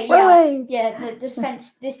 Oh wait, no. Yeah. Away. Yeah. The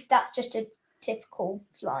defense. That's just a typical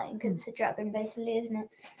flying because it's a dragon, basically, isn't it?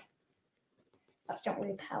 That's not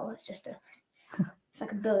really power. It's just it's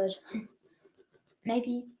like a bird.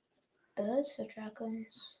 Maybe birds or dragons.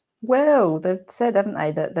 Well, they've said, haven't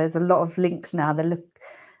they, that there's a lot of links now. They're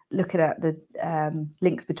looking at the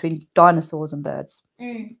links between dinosaurs and birds,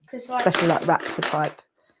 especially like raptor type.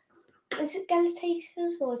 Is it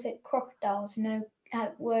alligators or is it crocodiles? No,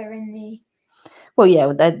 were in the. Well,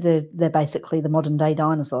 yeah, they're basically the modern day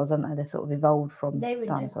dinosaurs, aren't they? They're sort of evolved from They would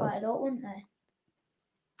dinosaurs. know quite a lot, wouldn't they?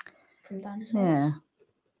 From dinosaurs. Yeah.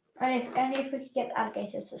 Only if we could get the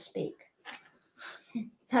alligators to speak.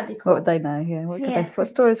 That'd be cool. What would they know? Yeah. What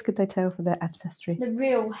stories could they tell from their ancestry? The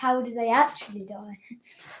real. How do they actually die?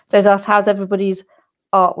 There's us. How's everybody's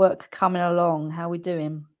artwork coming along? How are we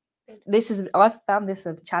doing? I've found this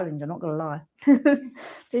a challenge. I'm not gonna lie.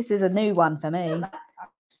 This is a new one for me.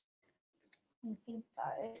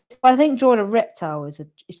 I think drawing a reptile is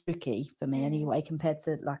tricky for me anyway, compared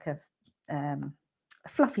to like a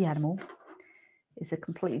fluffy animal. It's a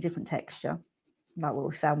completely different texture, like what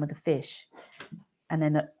we found with the fish, and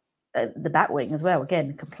then the bat wing as well.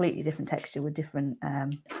 Again, completely different texture with different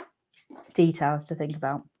details to think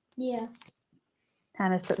about. Yeah.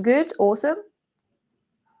 Hannah's put good, awesome.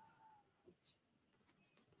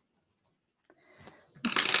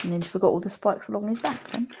 And then forgot all the spikes along his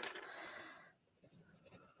back then.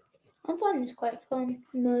 I find this quite fun,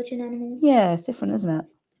 merging animals. Yeah, it's different, isn't it?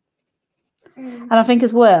 And I think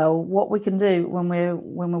as well, what we can do when we're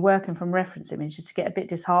working from reference image is to get a bit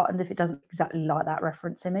disheartened if it doesn't exactly like that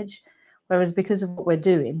reference image. Whereas because of what we're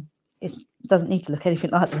doing, it doesn't need to look anything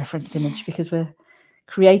like the reference image because we're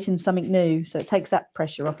creating something new. So it takes that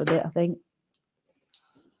pressure off a bit, I think.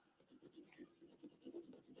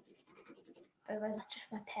 Oh, that's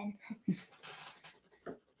just my pen.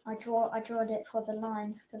 I drawed it for the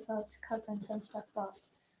lines because I was covering some stuff up.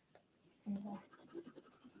 Anyway.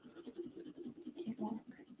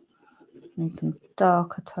 Making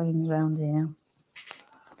darker tones around here.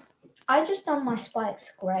 I just done my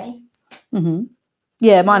spikes grey.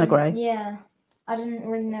 Yeah, mine are grey. Yeah, I didn't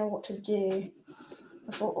really know what to do.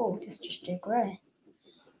 I thought, oh, just do grey.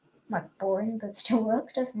 Might be boring, but it still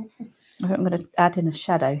works, doesn't it? I think I'm going to add in a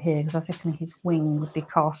shadow here because I reckon his wing would be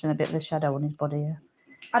casting a bit of a shadow on his body here.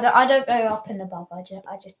 I don't go up and above. I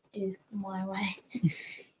just do my way.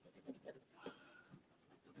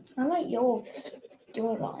 I like your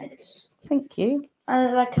lines. Thank you.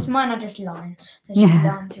 Because mine are just lines. There's just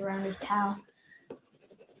lines around his tail.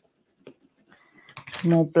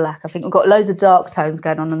 More black. I think we've got loads of dark tones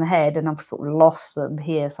going on the head, and I've sort of lost them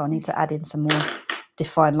here, so I need to add in some more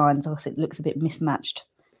defined lines. Else it looks a bit mismatched.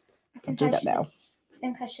 I'll do that now. I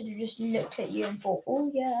think I should have just looked at you and thought, oh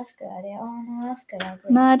yeah, that's a good idea. Oh no, that's a good idea.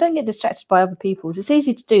 No, don't get distracted by other people's. It's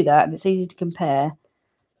easy to do that, and it's easy to compare.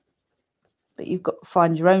 But you've got to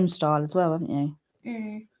find your own style as well, haven't you?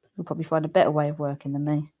 You'll probably find a better way of working than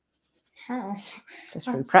me. How? Just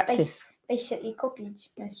through practice. Basically copied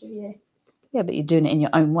most of you. Yeah, but you're doing it in your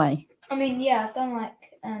own way. I mean, yeah, I've done like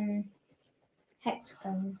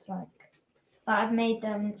hexagons, like I've made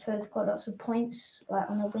them so it's got lots of points, like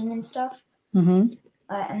on the wing and stuff. And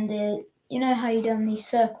you know how you done the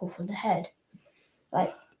circle for the head,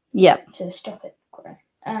 like to stop it growing.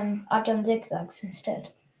 I've done zigzags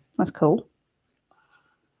instead. That's cool.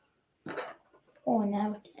 Oh,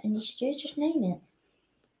 now I need to do is just name it.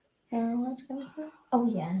 What's going on?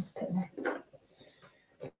 Oh yeah, put it there.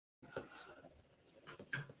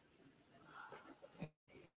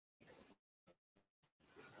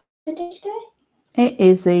 What day today? It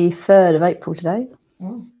is the 3rd of April today.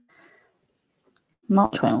 Oh.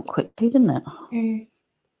 March went on quickly, didn't it?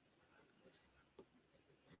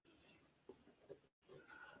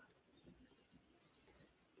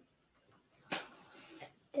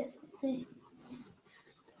 Definitely.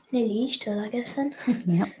 Nearly Easter, I guess then.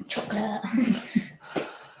 Yep. Chocolate.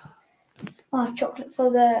 I have chocolate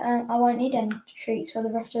for the. I won't need any treats for the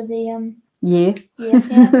rest of the year. Yeah.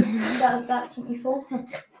 that keep me full.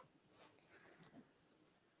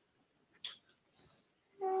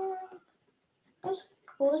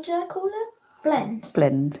 What did I call it? Blend.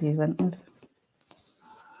 Blend, you went with.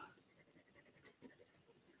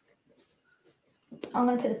 I'm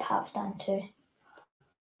going to put the paths down too.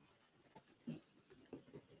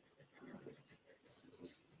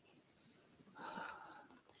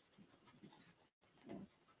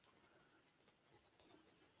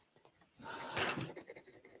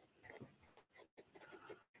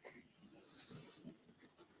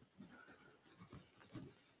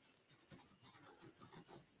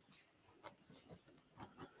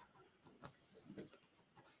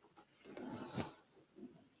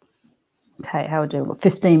 Okay, how do we do?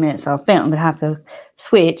 15 minutes. So I think I'm going to have to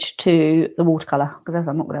switch to the watercolour because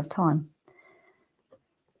I'm not going to have time.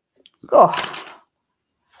 Oh,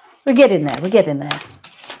 we're getting there. We're getting there.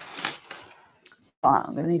 Right,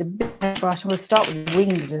 I'm going to need a big brush. I'm going to start with the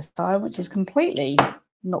wings this time, which is completely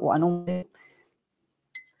not what I normally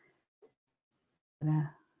do.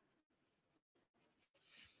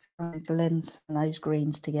 Blend those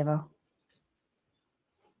greens together.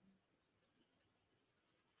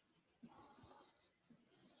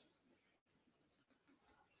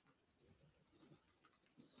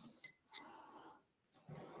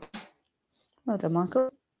 Well done,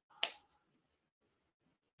 Michael.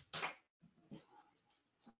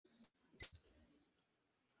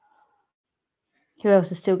 Who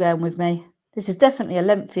else is still going with me? This is definitely a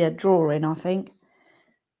lengthier drawing, I think.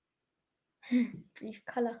 Brief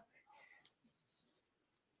colour.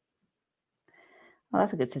 Well,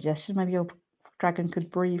 that's a good suggestion. Maybe your dragon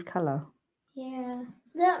could breathe colour. Yeah.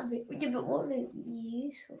 That would be, yeah, but what would it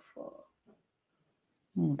be useful for?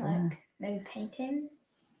 Like, maybe painting?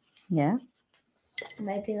 Yeah.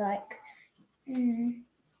 Maybe like, you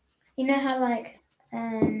know how like,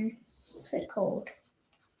 what's it called?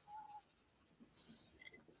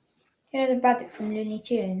 You know the rabbit from Looney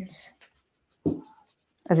Tunes?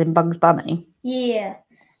 As in Bugs Bunny? Yeah.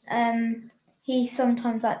 He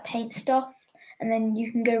sometimes like paints stuff and then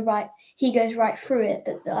you can go right, he goes right through it,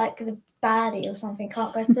 but like the baddie or something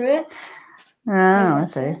can't go through it. Oh, I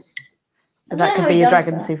see. It. So that could be your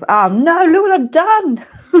dragon super. Oh no, look what I've done!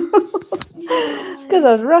 Because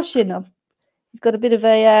I was rushing. He's got a bit of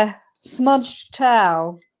a smudged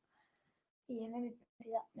towel. Yeah, maybe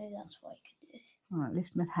that's what I could do. All right,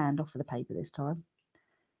 lift my hand off of the paper this time.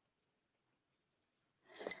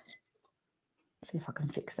 See if I can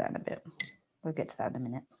fix that in a bit. We'll get to that in a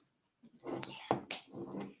minute. Yeah.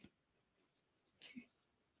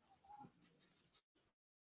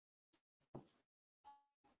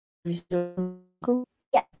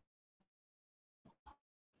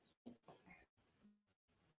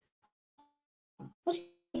 What's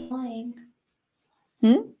he flying?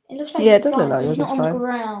 It looks like it does look like yours he's is not on the flying.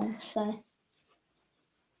 ground, so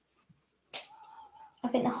I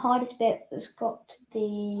think the hardest bit has got to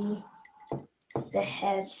be the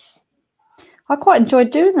head. I quite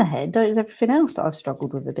enjoyed doing the head. There's everything else that I've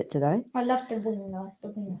struggled with a bit today. I love the wing though. The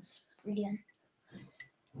wing was brilliant.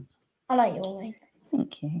 I like your wing.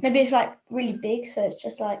 Thank you. Maybe it's like really big, so it's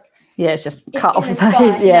just like it's just cut off the sky.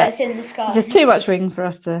 page. Yeah, no, it's in the sky. It's just too much wing for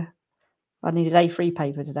us to. I needed A3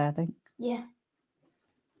 paper today, I think. Yeah.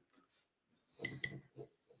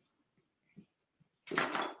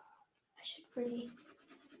 I should really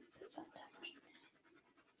put that down.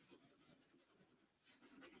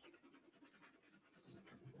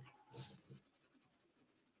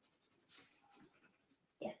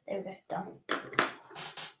 Yeah, there we go. Done.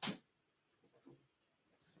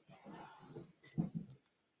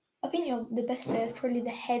 I think the best bit is probably the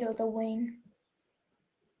head or the wing.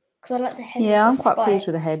 Because I like the head. Yeah, I'm quite pleased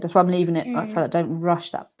with the head. That's why I'm leaving it so I don't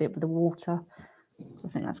rush that bit with the water. I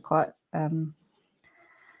think that's quite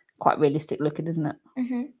realistic looking, isn't it?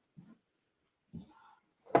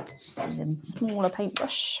 And then smaller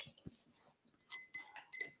paintbrush.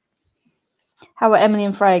 How are Emily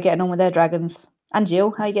and Freya getting on with their dragons? And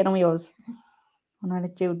Jill, how are you getting on with yours? I know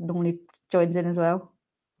that Jill normally joins in as well.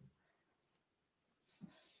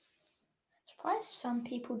 Surprised some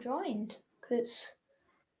people joined because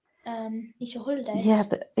Easter holidays. Yeah,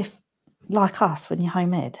 but if like us, when you're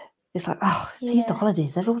home ed, it's like, oh, it's Easter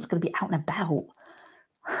holidays. Everyone's going to be out and about.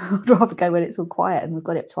 I'd rather go when it's all quiet and we've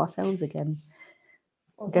got it to ourselves again.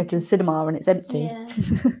 Go to the cinema and it's empty. Yeah.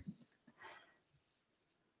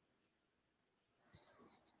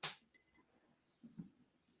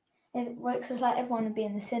 It works as like everyone would be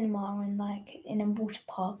in the cinema and like in a water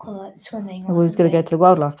park or like swimming. We was going to go to the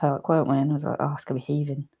wildlife park, weren't we? And I was like, oh, it's going to be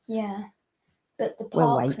heaving. Yeah. But the parks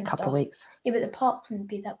we'll wait a couple of weeks. Yeah, but the park wouldn't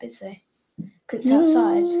be that busy because it's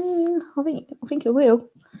outside. I think it will.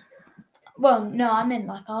 Well, no, I meant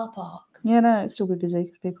like our park. Yeah, no, it'll still be busy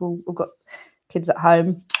because people have got kids at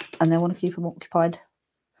home and they want to keep them occupied.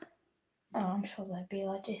 Oh, I'm sure they'd be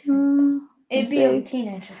like different. It'd be all the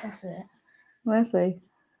teenagers, that's it. Where's they?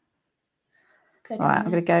 Right,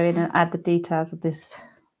 I'm going to go in and add the details of this.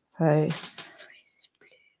 So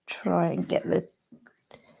try and get the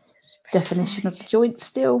definition of the joint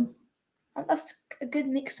still. That's a good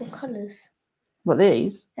mix of colours. What,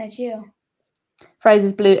 these? Yeah, Jill.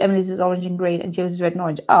 Fraser's blue, Emily's is orange and green, and Jill's is red and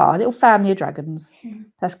orange. Ah, a little family of dragons.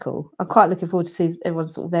 That's cool. I'm quite looking forward to see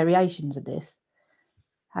everyone's sort of variations of this.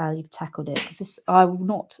 How you've tackled it. Because this, I will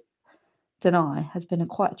not deny, has been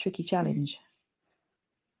quite a tricky challenge.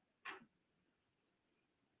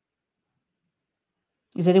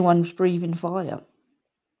 Is anyone breathing fire?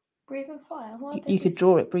 Breathing fire? You could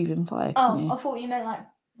draw it breathing fire. Oh, I thought you meant like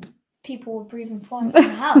people were breathing fire in the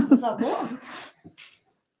house. I was like, what?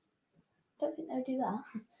 I don't think they would do that.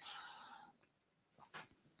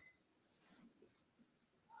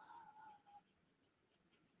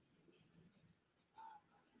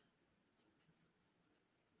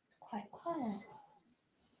 Quite quiet.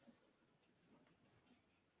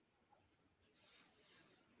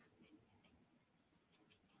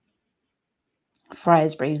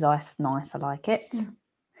 Freya's breathes ice, nice. I like it.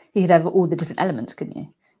 You could have all the different elements, couldn't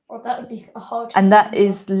you? Well, that would be a hard. And that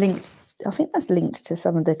is linked. I think that's linked to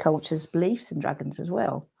some of the culture's beliefs in dragons as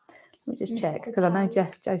well. Let me just check, because I know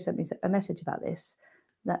Joe sent me a message about this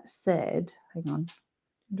that said, hang on.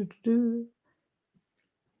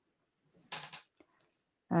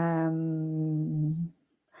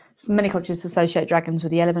 So many cultures associate dragons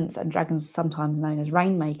with the elements, and dragons are sometimes known as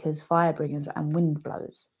rainmakers, firebringers, and wind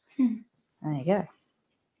blowers. There you go.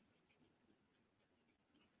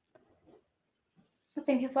 I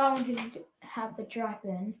think if I wanted to have a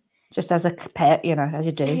dragon, just as a pet, you know, as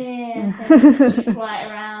you do. Yeah, fly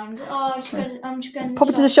around. Oh, I'm just going. Pop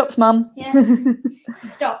into the shops, Mum. Yeah.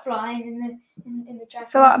 Start flying in the dragon.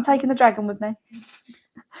 So I'm taking the dragon with me.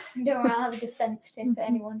 Don't worry, I'll have a defense team for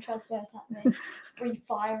anyone tries to attack me. Breathe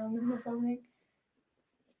fire on them or something.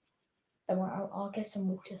 Don't worry, I'll get some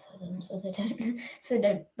water for them so they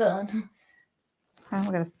don't burn. How am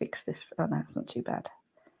I going to fix this? Oh no, it's not too bad.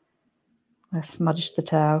 I smudged the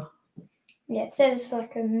towel. Yeah, if there's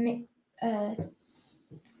like a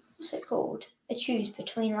what's it called? A choose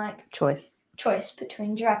between like choice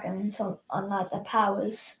between dragons on like their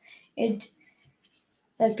powers.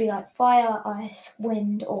 There'd be like fire, ice,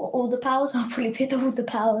 wind, or all the powers. I'll probably pick all the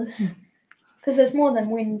powers because there's more than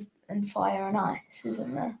wind and fire and ice,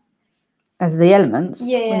 isn't there? As the elements,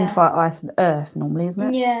 yeah. Wind, fire, ice, and earth normally,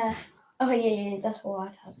 isn't it? Yeah. Okay, yeah. That's what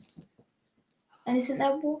I'd have. And isn't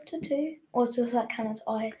there water too, or does that count as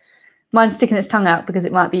ice? Mine's sticking its tongue out because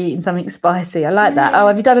it might be eating something spicy. I like that. Oh,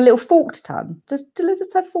 have you done a little forked tongue? Do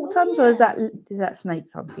lizards have forked tongues, or is that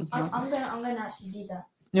snake something? I'm gonna actually do that.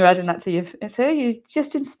 You're adding that to you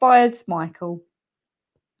just inspired Michael.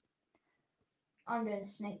 I'm doing a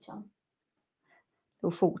snake tongue.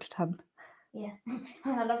 Little forked tongue. Yeah,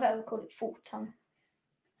 I love how we call it forked tongue.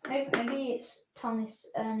 Maybe its tongue is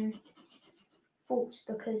forked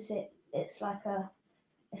because it's like a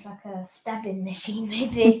stabbing machine,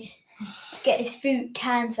 maybe to get his food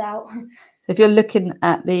cans out. If you're looking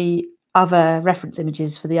at the other reference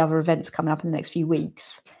images for the other events coming up in the next few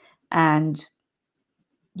weeks, and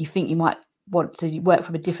you think you might want to work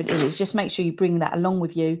from a different image, just make sure you bring that along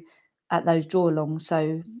with you at those draw alongs.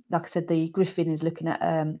 So, like I said, the griffin is looking at.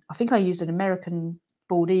 I think I used an American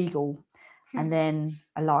bald eagle, and then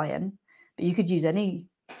a lion. But you could use any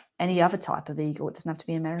other type of eagle. It doesn't have to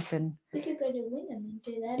be American. We could go to Wingham and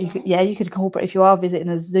do that. You could incorporate, if you are visiting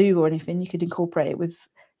a zoo or anything, you could incorporate it with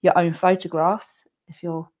your own photographs if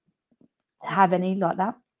you have any like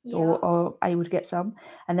that, or able to get some.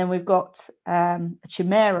 And then we've got a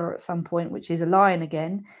chimera at some point, which is a lion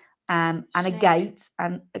again, and a goat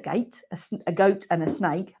and a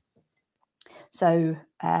snake. So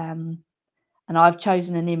and I've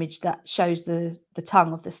chosen an image that shows the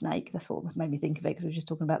tongue of the snake. That's what made me think of it, because we were just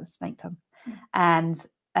talking about the snake tongue. And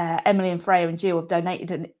Emily and Freya and Jill have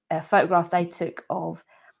donated a photograph they took of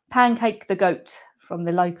Pancake the goat from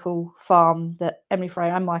the local farm that Emily,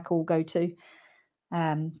 Freya and Michael go to.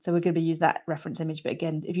 So we're going to use that reference image. But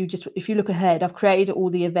again, if you look ahead, I've created all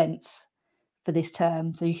the events for this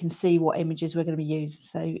term, so you can see what images we're going to be using.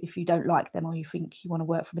 So if you don't like them, or you think you want to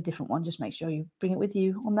work from a different one, just make sure you bring it with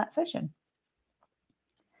you on that session.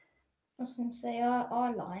 I was going to say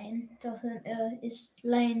our lion is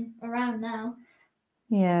laying around now.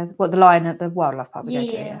 Yeah, the lion at the wildlife park we go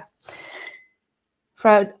to. Yeah.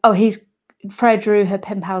 Freya drew her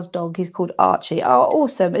pen pal's dog. He's called Archie. Oh,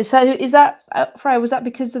 awesome! So is that Freya? Was that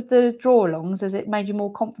because of the draw-alongs? Has it made you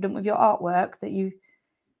more confident with your artwork, that you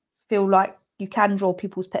feel like you can draw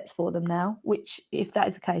people's pets for them now? Which, if that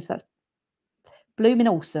is the case, that's blooming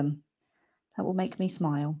awesome. That will make me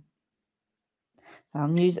smile. So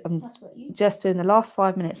I'm just doing the last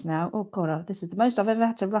 5 minutes now. Oh God, this is the most I've ever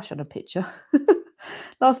had to rush on a picture.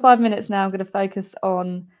 Last 5 minutes now. I'm going to focus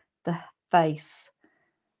on the face.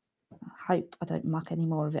 I hope I don't muck any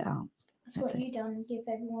more of it up. That's what you done. Give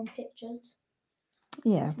everyone pictures.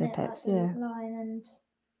 Yeah, their pets. Like yeah. Lion and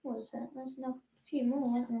what was it? There's a few more,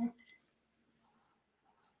 aren't there?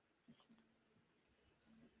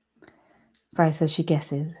 Freya says she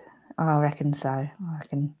guesses. I reckon so. I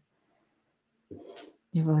reckon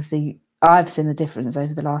you've obviously. I've seen the difference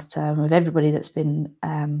over the last term with everybody that's been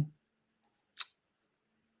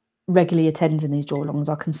regularly attending these draw-alongs.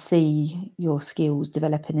 I can see your skills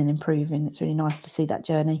developing and improving. It's really nice to see that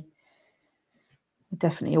journey. We're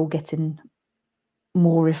definitely all getting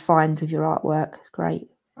more refined with your artwork. It's great.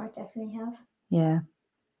 I definitely have. Yeah.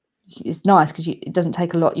 It's nice because it doesn't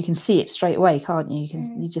take a lot. You can see it straight away, can't you?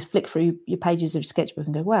 You just flick through your pages of sketchbook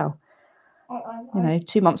and go, wow.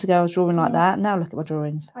 2 months ago I was drawing like that. Now look at my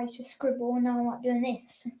drawings. I used to scribble and now I'm like doing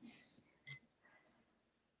this.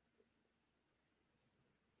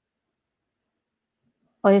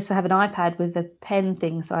 I also have an iPad with a pen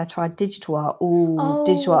thing, so I tried digital art.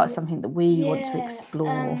 Digital art is something that we want to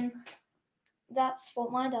explore. That's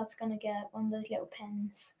what my dad's going to get, one of those little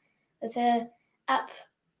pens. There's an app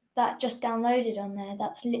that just downloaded on there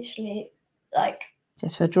that's literally like...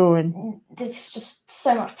 Just for drawing. There's just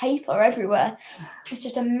so much paper everywhere. It's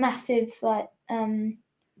just a massive, like, what do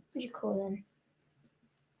you call them?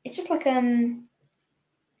 It's just like, it's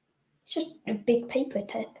just a big paper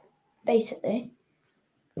basically.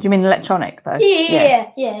 Do you mean electronic though? Yeah.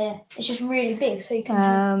 It's just really big, so you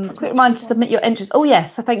can. Quick reminder to submit your entries. Oh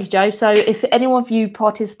yes, so thank you, Joe. So if any of you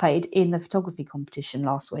participated in the photography competition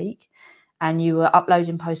last week, and you were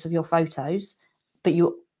uploading posts of your photos, but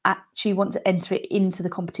you actually want to enter it into the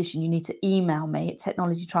competition, you need to email me at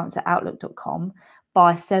technologytrance@outlook.com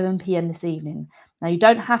by 7 p.m. this evening. Now you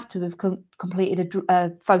don't have to have completed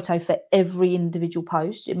a photo for every individual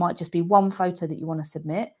post. It might just be one photo that you want to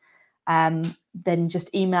submit. Then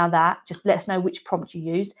just email that. Just let us know which prompt you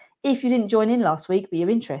used. If you didn't join in last week but you're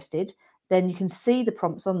interested, then you can see the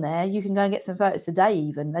prompts on there. You can go and get some photos today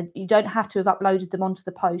even. You don't have to have uploaded them onto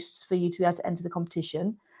the posts for you to be able to enter the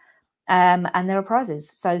competition. And there are prizes.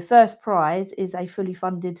 So the first prize is a fully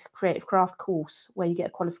funded creative craft course where you get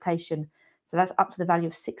a qualification. So that's up to the value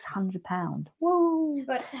of £600. Whoa!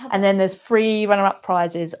 And then there's free runner-up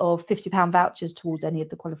prizes of £50 vouchers towards any of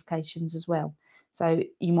the qualifications as well. So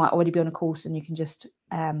you might already be on a course and you can just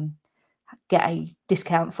get a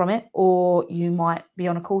discount from it, or you might be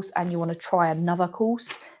on a course and you want to try another course.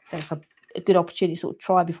 So it's a good opportunity to sort of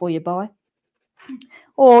try before you buy.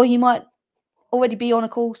 Or you might already be on a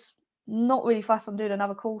course, not really fussed on doing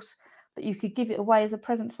another course, but you could give it away as a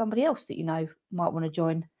present to somebody else that you know might want to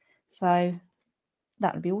join. So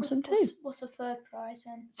that would be awesome too. What's the third prize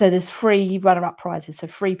then? So there's free runner-up prizes. So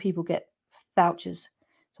 3 people get vouchers.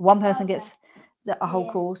 So one person gets a whole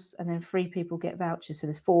course, and then 3 people get vouchers. So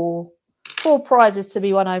there's four prizes to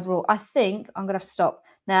be won overall. I think I'm going to have to stop.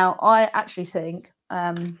 Now, I actually think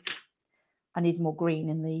I need more green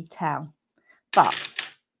in the town. But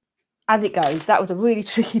as it goes, that was a really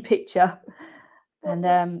tricky picture and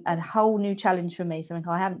a whole new challenge for me, something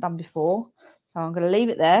I haven't done before. So I'm going to leave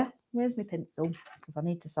it there. Where's my pencil? Because I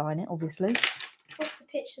need to sign it, obviously. What's the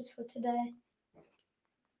pictures for today?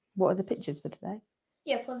 What are the pictures for today?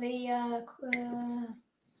 Yeah, for the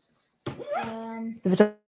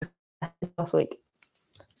last week.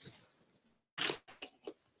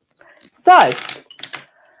 So,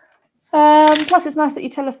 plus it's nice that you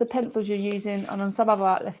tell us the pencils you're using, and on some other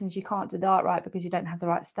art lessons you can't do the art right because you don't have the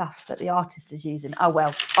right stuff that the artist is using. Oh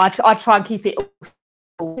well, I try and keep it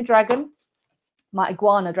all. Dragon, my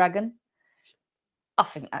iguana dragon. I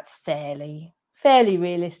think that's fairly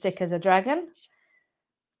realistic as a dragon.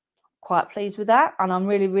 Quite pleased with that, and I'm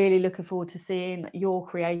really looking forward to seeing your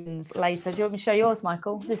creations later. Do you want me to show yours,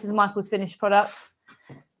 Michael? This is Michael's finished product.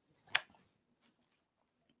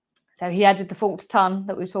 So he added the forked tongue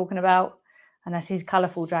that we were talking about, and that's his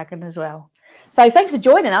colourful dragon as well. So thanks for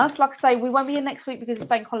joining us. Like I say, we won't be here next week because it's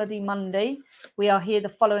Bank Holiday Monday. We are here the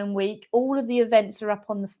following week. All of the events are up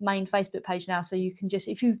on the main Facebook page now, so you can just,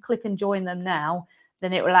 if you click and join them now,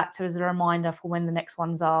 then it will act as a reminder for when the next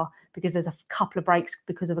ones are, because there's a couple of breaks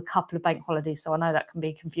because of a couple of bank holidays. So I know that can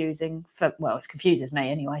be confusing. Well, it confuses me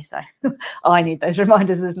anyway, so I need those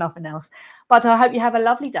reminders as nothing else. But I hope you have a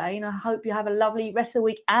lovely day, and I hope you have a lovely rest of the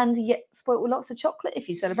week, and you get spoilt with lots of chocolate if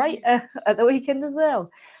you celebrate at the weekend as well.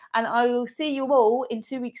 And I will see you all in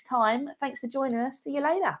 2 weeks' time. Thanks for joining us. See you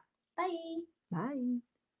later. Bye. Bye.